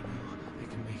I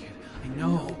can make it. I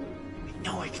know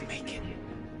I can make it.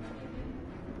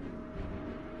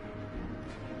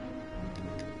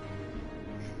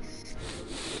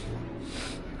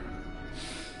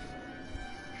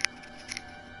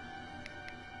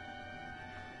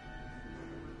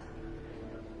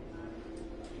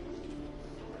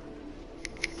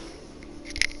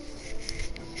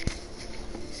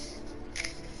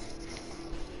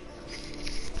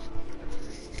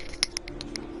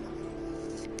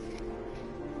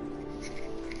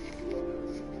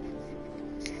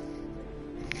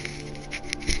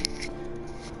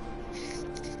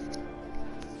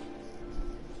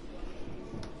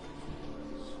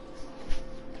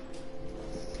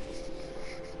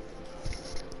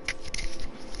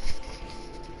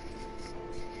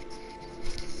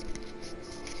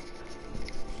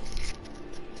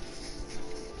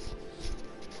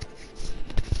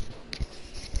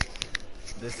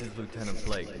 This is Lieutenant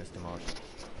Blake, Mr. Marshall.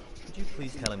 Could you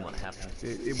please tell him what happened?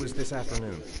 It was this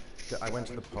afternoon. I went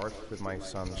to the park with my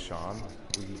son, Sean.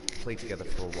 We played together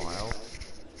for a while,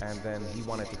 and then he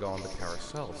wanted to go on the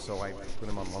carousel, so I put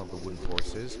him on one of the wooden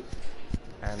horses,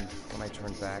 and when I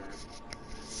turned back,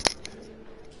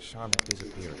 Sean had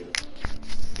disappeared.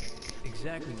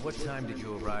 Exactly what time did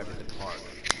you arrive at the park?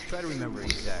 Try to remember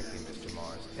exactly, Mr.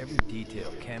 Mars. Every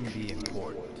detail can be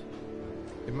important.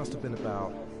 It must have been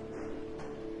about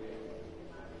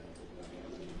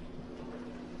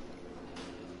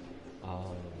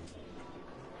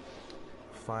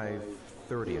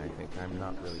 5:30, I think. I'm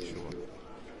not really sure.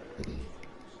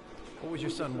 What was your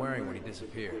son wearing when he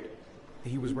disappeared?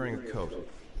 He was wearing a coat.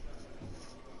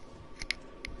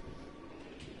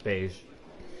 Beige.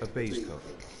 A beige coat.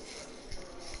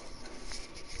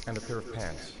 And a pair of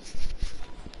pants.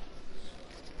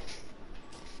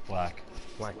 Black.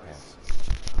 Black pants.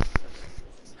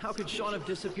 How could Sean have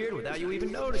disappeared without you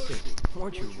even noticing?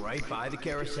 Weren't you right by the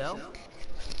carousel?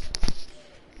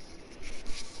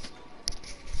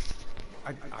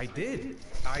 I did.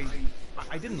 I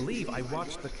didn't leave. I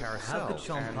watched the carousel. How could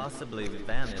Sean possibly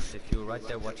vanish if you were right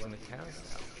there watching the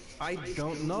carousel? I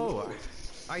don't know.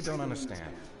 I don't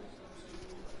understand.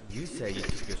 You say you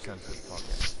took your son to the park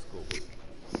after school.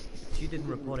 But you didn't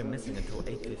report him missing until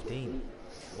 8:15.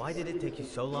 Why did it take you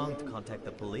so long to contact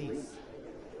the police?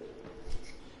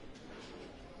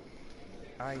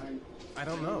 I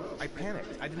don't know. I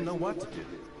panicked. I didn't know what to do.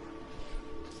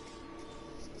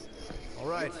 All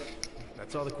right.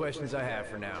 That's all the questions I have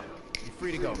for now. You're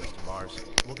free to go, Mr. Mars.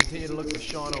 We'll continue to look for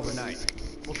Sean overnight.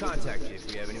 We'll contact you if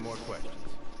we have any more questions.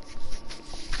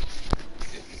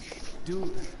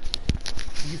 Do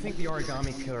you think the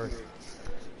origami killer...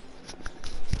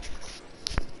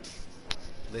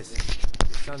 Listen,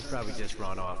 your son's probably just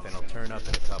run off and he'll turn up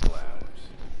in a couple hours.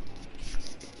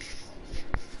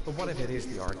 But what if it is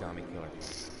the origami killer?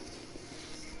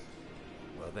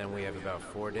 Well, then we have about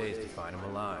 4 days to find him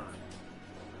alive.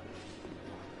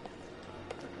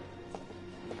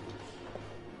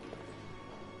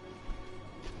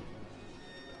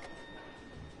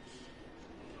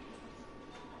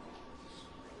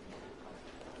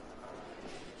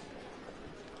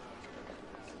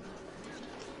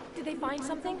 Did they find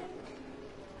something?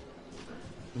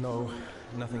 No,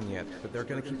 nothing yet, but they're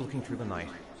gonna keep looking through the night.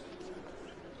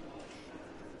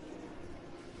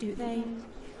 Do they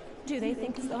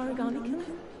think it's the origami killer?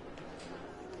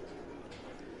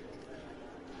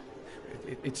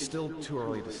 It's still too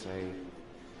early to say,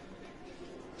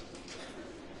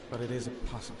 but it is a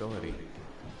possibility.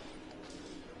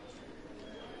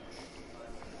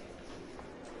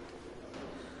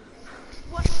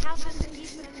 What happened,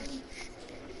 Ethan?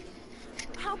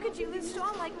 How could you lose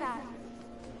Sean like that?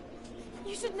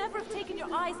 You should never have taken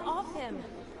your eyes off him.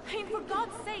 I mean, for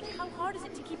God's sake, how hard is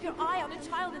it to keep your eye on a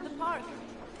child in the park?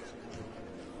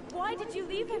 Why did you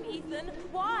leave him, Ethan?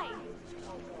 Why?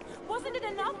 Wasn't it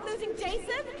enough losing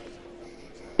Jason?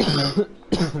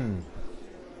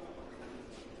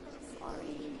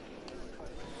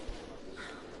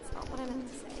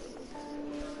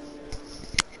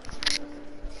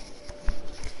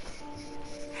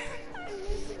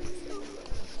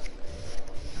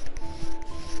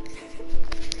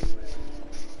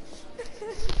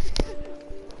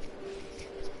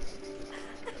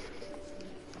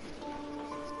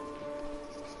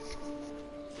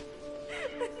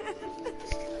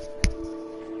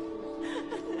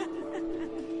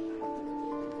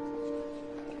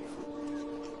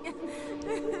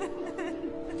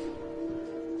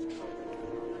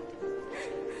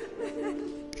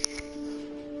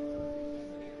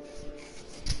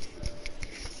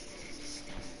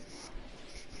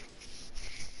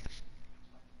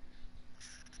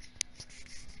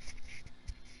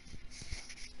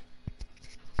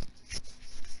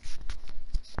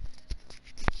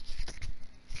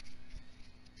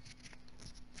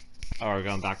 Oh, we're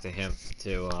going back to him,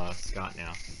 to Scott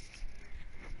now.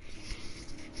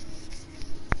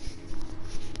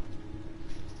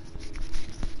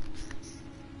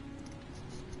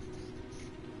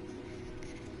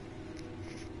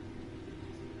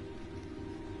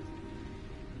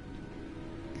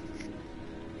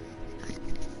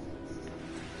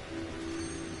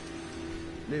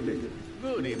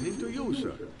 Good evening to you,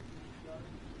 sir.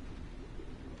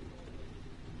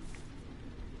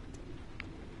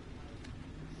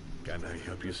 Can I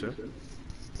help you, sir?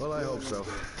 Well, I hope so.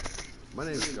 My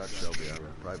name is Scott Shelby. I'm a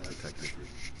private detective.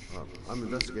 I'm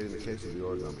investigating the case of the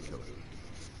origami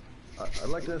killer. I'd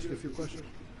like to ask you a few questions.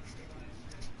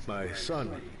 My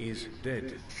son is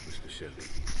dead, Mr. Shelby.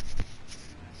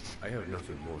 I have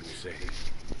nothing more to say.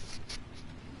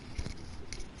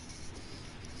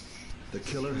 The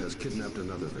killer has kidnapped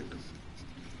another victim.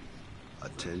 A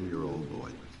 10-year-old boy.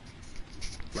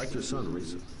 Like your son,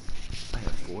 Risa. I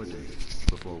have 4 days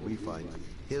before we find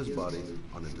his body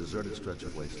on a deserted stretch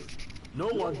of wasteland. No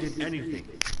one did anything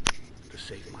to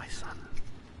save my son.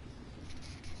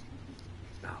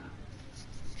 Now,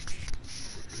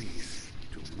 please,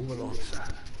 to move along, sir.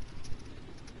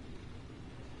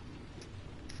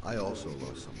 I also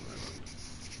lost someone I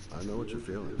loved. I know what you're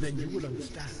feeling. Then you will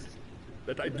understand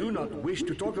that I do not wish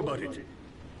to talk about it.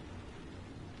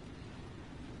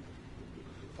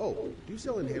 Oh, do you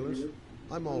sell inhalers?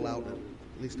 I'm all out.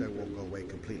 At least I won't go away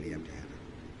completely empty-handed.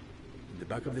 In the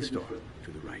back of the store,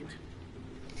 to the right.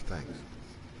 Thanks.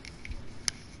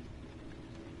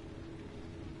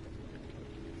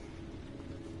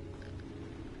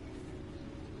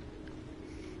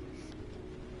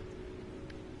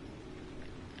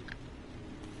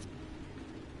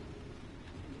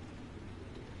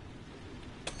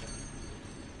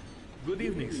 Good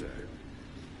evening, sir.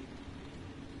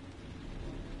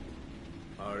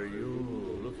 Are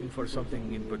you looking for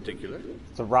something in particular?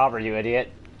 It's a robber, you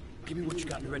idiot. Give me what you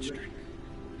got in the register.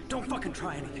 Don't fucking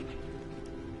try anything.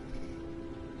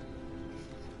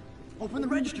 Open the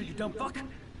register, you dumb fuck.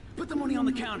 Put the money on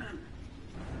the counter.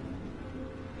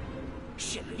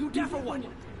 Shit, are you deaf or what?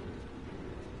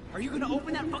 Are you gonna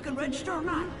open that fucking register or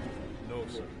not? No,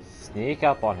 sir. Sneak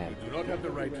up on him. You do not have the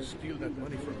right to steal that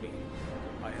money from me.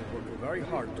 I have worked very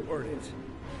hard to earn it.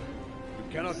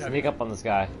 You cannot have Sneak up on this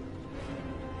guy.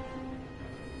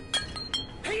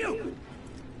 Hey, you!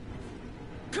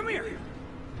 Come here!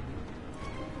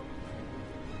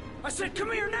 I said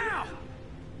come here now!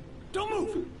 Don't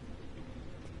move!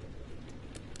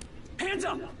 Hands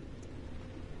up!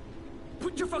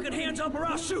 Put your fucking hands up or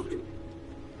I'll shoot!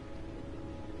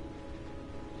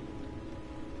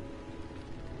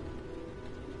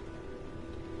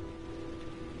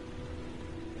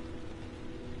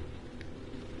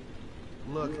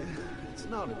 Look, it's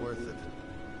not worth it.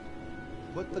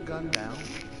 Put the gun down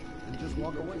and just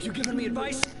walk away. You giving me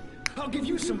advice? I'll give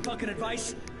you some fucking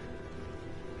advice.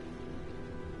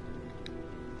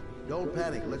 Don't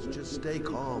panic. Let's just stay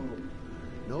calm.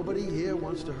 Nobody here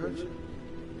wants to hurt you.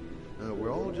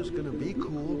 We're all just gonna be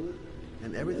cool,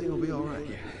 and everything will be all right.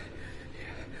 Yeah.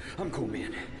 I'm cool,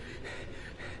 man.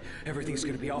 Everything's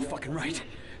gonna be all fucking right.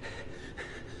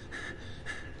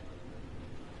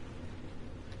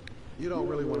 You don't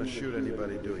really want to shoot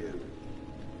anybody, do you?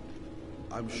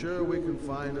 I'm sure we can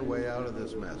find a way out of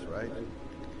this mess, right?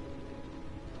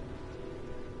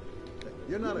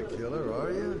 You're not a killer,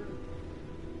 are you?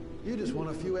 You just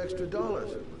want a few extra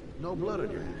dollars. No blood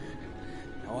on your hands.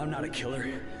 No, I'm not a killer.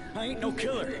 I ain't no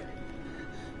killer.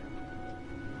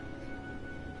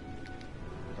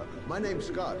 My name's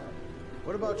Scott.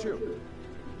 What about you?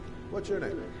 What's your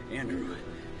name? Andrew.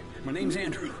 My name's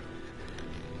Andrew.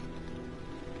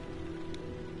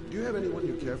 Do you have anyone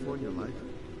you care for in your life?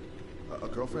 A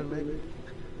girlfriend, maybe?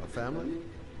 A family?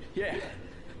 Yeah.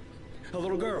 A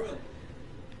little girl.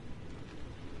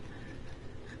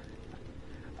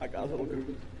 I got a little girl.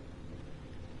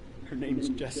 Her name's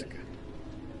Jessica.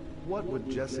 What would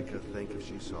Jessica think if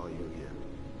she saw you here?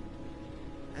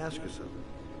 Ask yourself,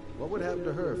 what would happen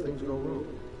to her if things go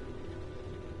wrong?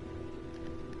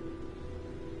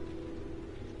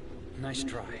 Nice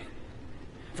try.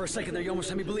 For a second there, you almost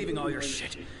had me believing all your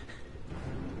shit.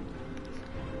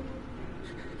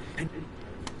 And...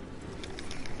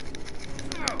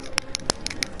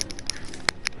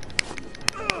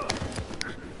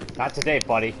 Not today,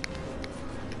 buddy.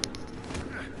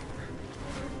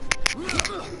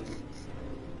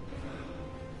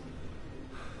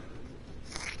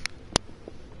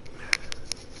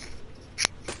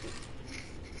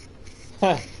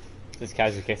 This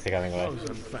guy's a kiss coming away.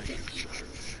 Thank you, sir.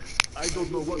 I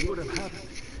don't know what would have happened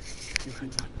if you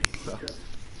had not been here.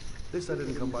 This I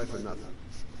didn't come by for nothing.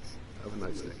 Have a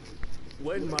nice day.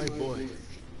 When my boy,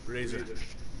 Razor,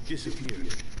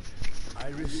 disappeared, I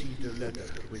received a letter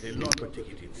with a locker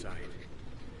ticket inside.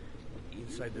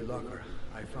 Inside the locker,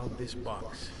 I found this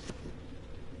box.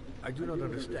 I do not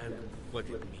understand what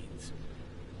it means,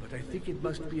 but I think it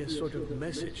must be a sort of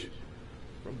message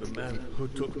from the man who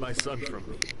took my son from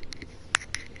me.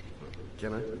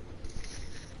 Can I?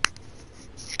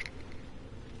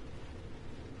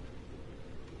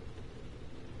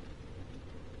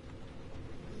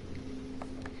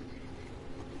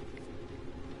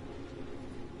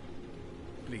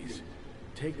 Please,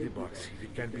 take the box if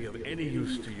it can be of any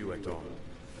use to you at all.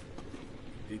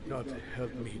 It did not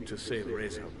help me to save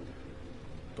Reza,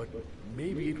 but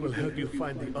maybe it will help you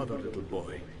find the other little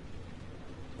boy.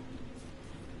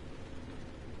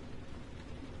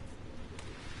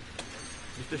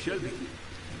 Mr. Shelby,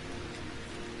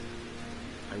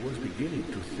 I was beginning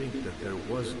to think that there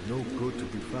was no good to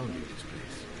be found in this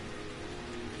place.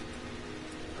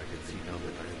 I can see now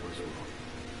that I was wrong.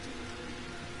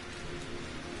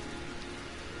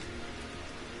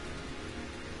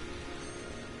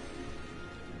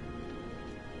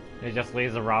 He just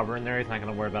leaves a robber in there, he's not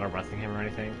gonna worry about arresting him or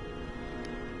anything.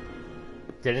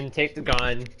 Didn't take the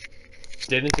gun,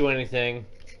 didn't do anything.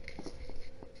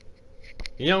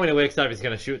 You know when he wakes up he's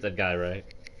gonna shoot that guy, right?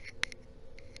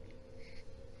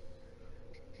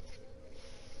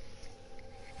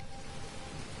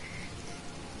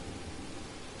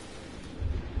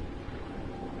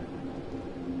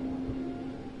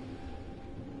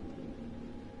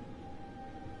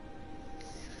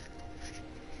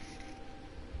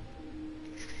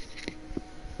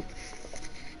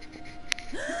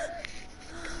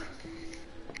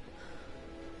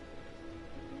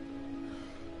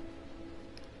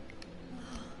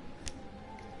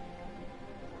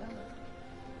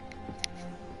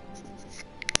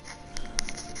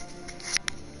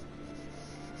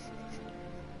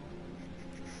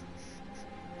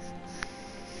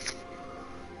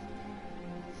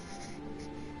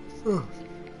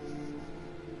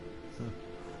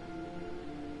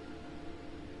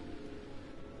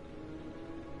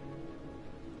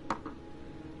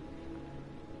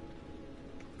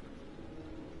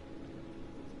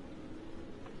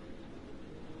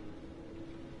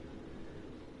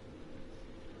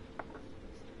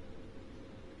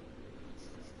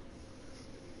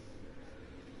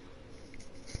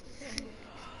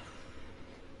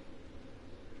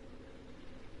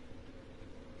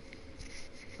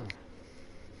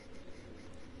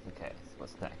 Okay, so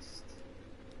what's next?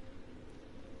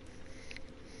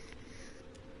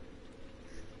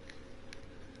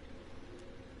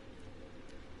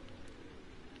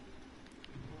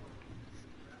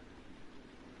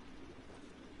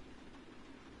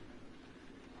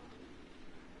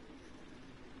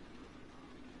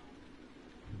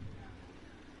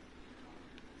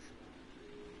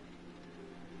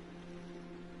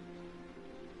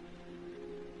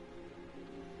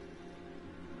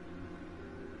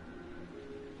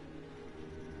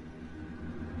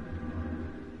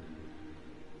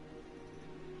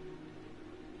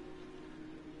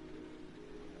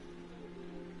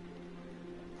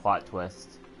 Plot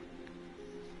twist.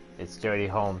 It's Jodie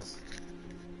Holmes.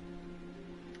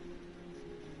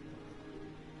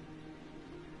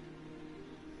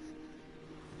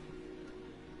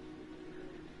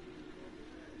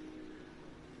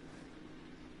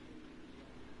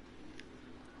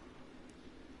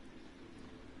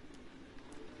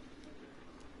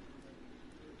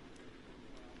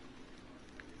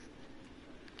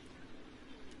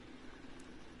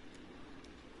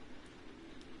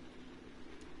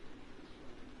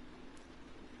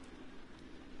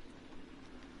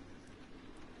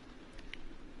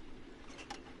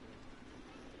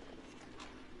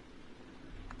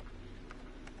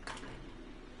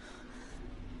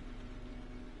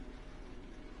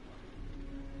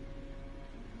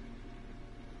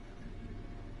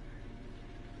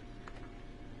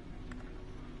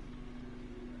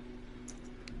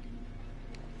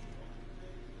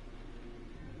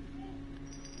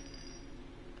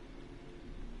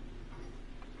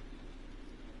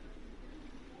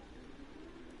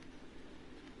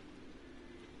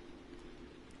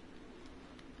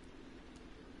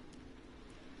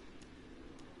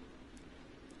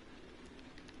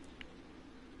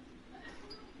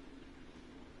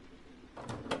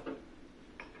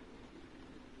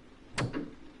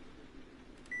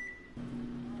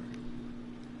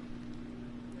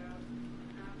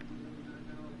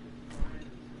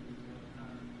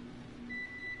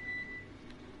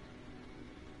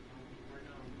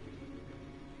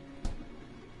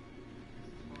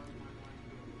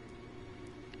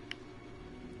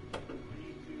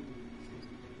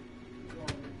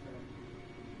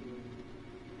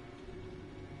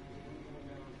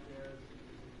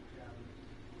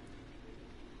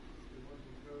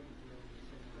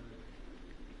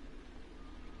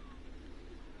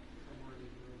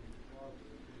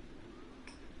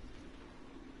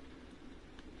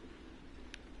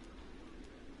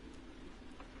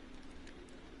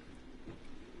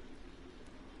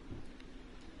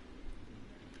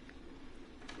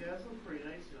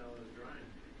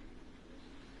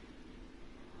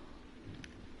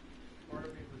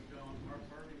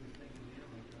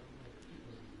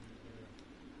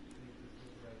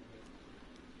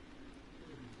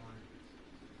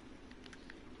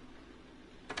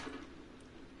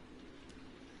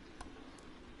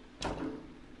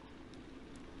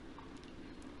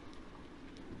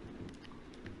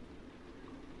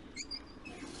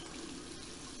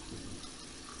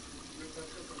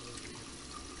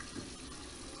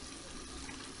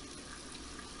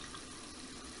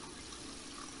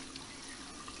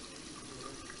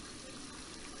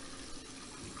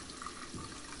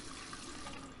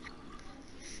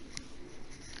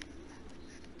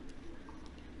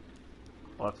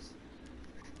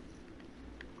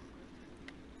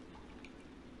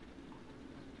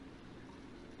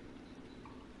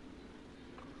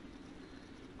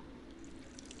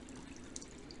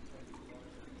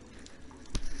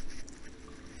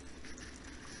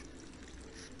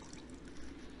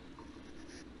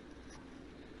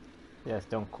 Yes,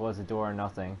 don't close the door or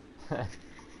nothing.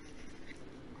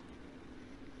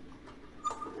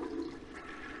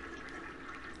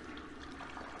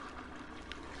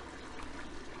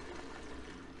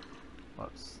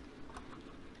 Whoops.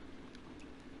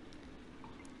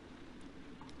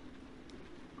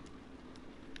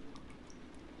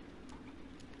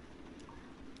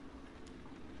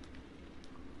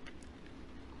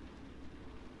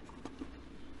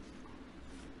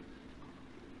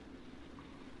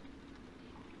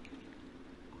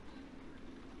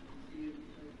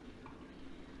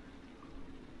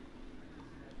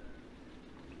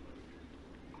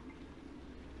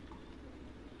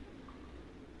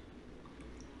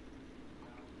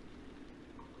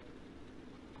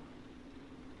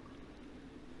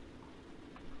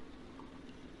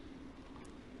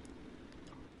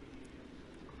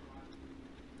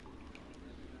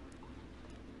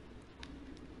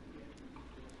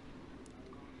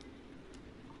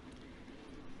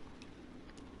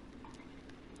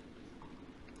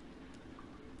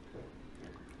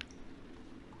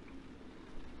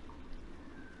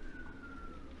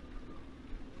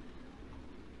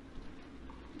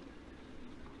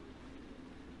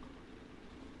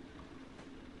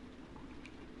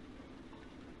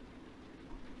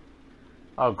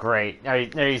 Oh great. Are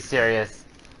you serious?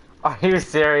 Are you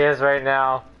serious right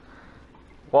now?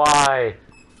 Why?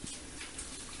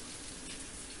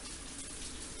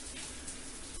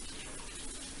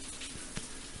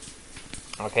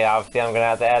 Okay, obviously I'm gonna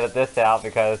have to edit this out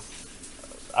because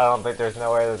I don't think there's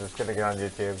no way this is gonna get on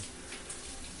YouTube.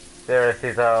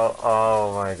 Seriously though,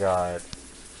 oh my god.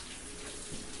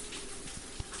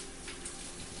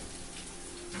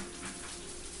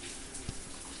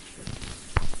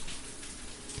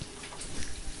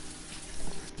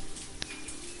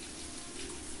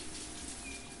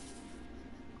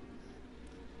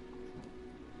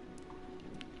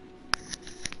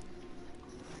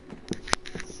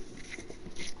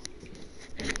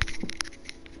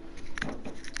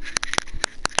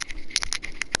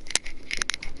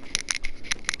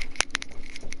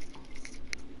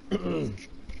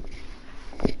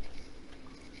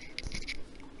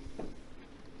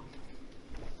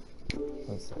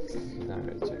 One second, I'm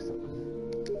gonna check something.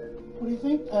 What do you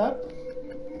think, Pep?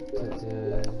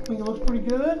 Think it looks pretty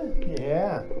good?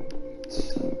 Yeah.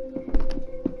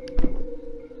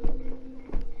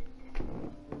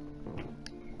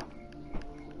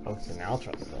 Oh, it's an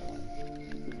outro still.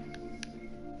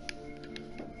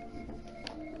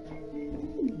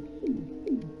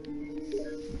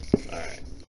 Alright.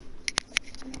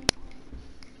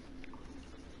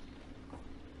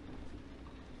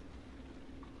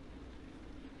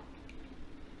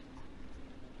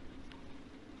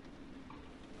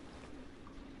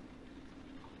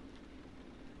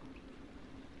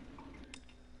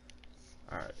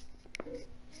 Alright.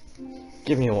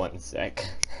 Give me one sec.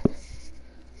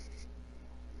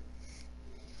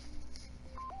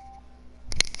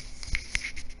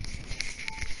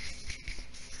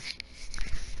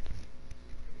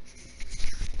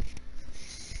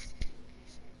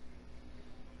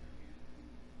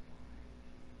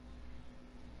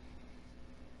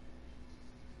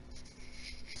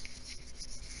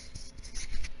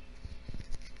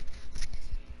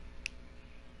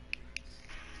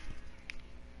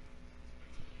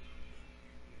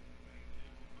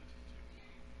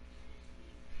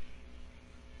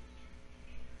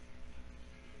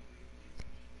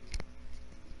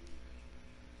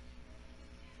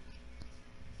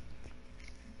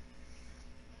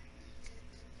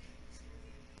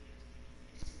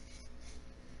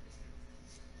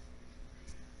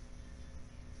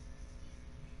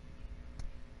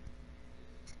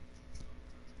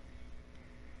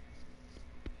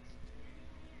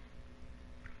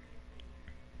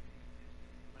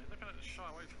 Looking at the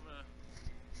shot away from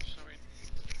showing.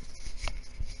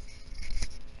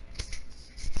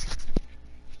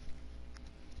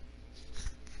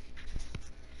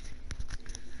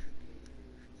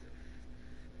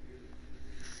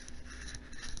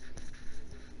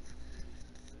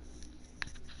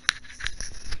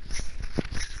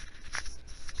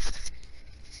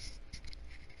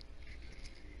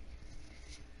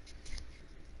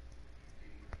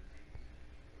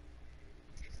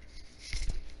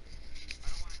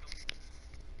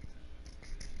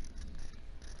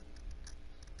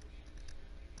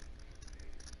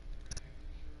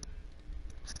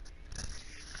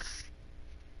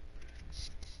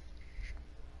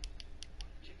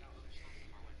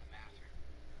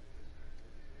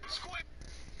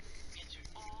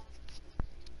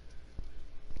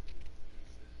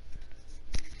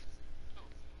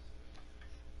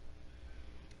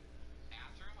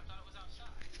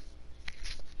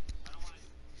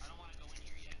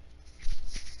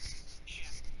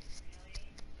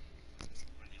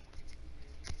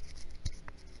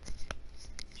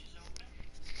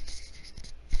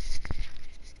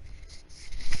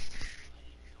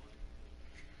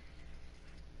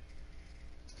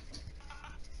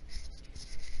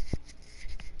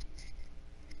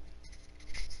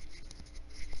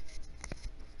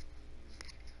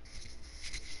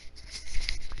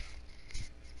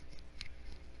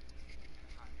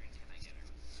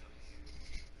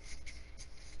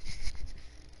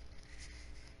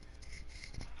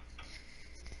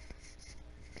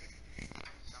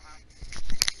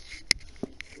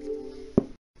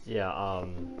 Yeah,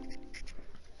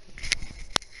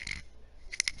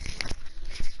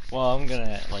 well, I'm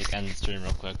gonna, like, end the stream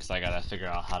real quick, because I gotta figure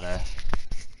out how to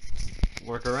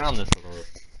work around this little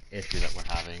issue that we're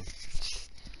having.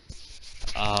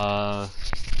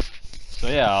 So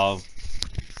yeah, I'll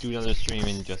do another stream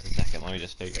in just a second. Let me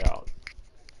just figure out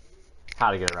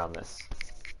how to get around this.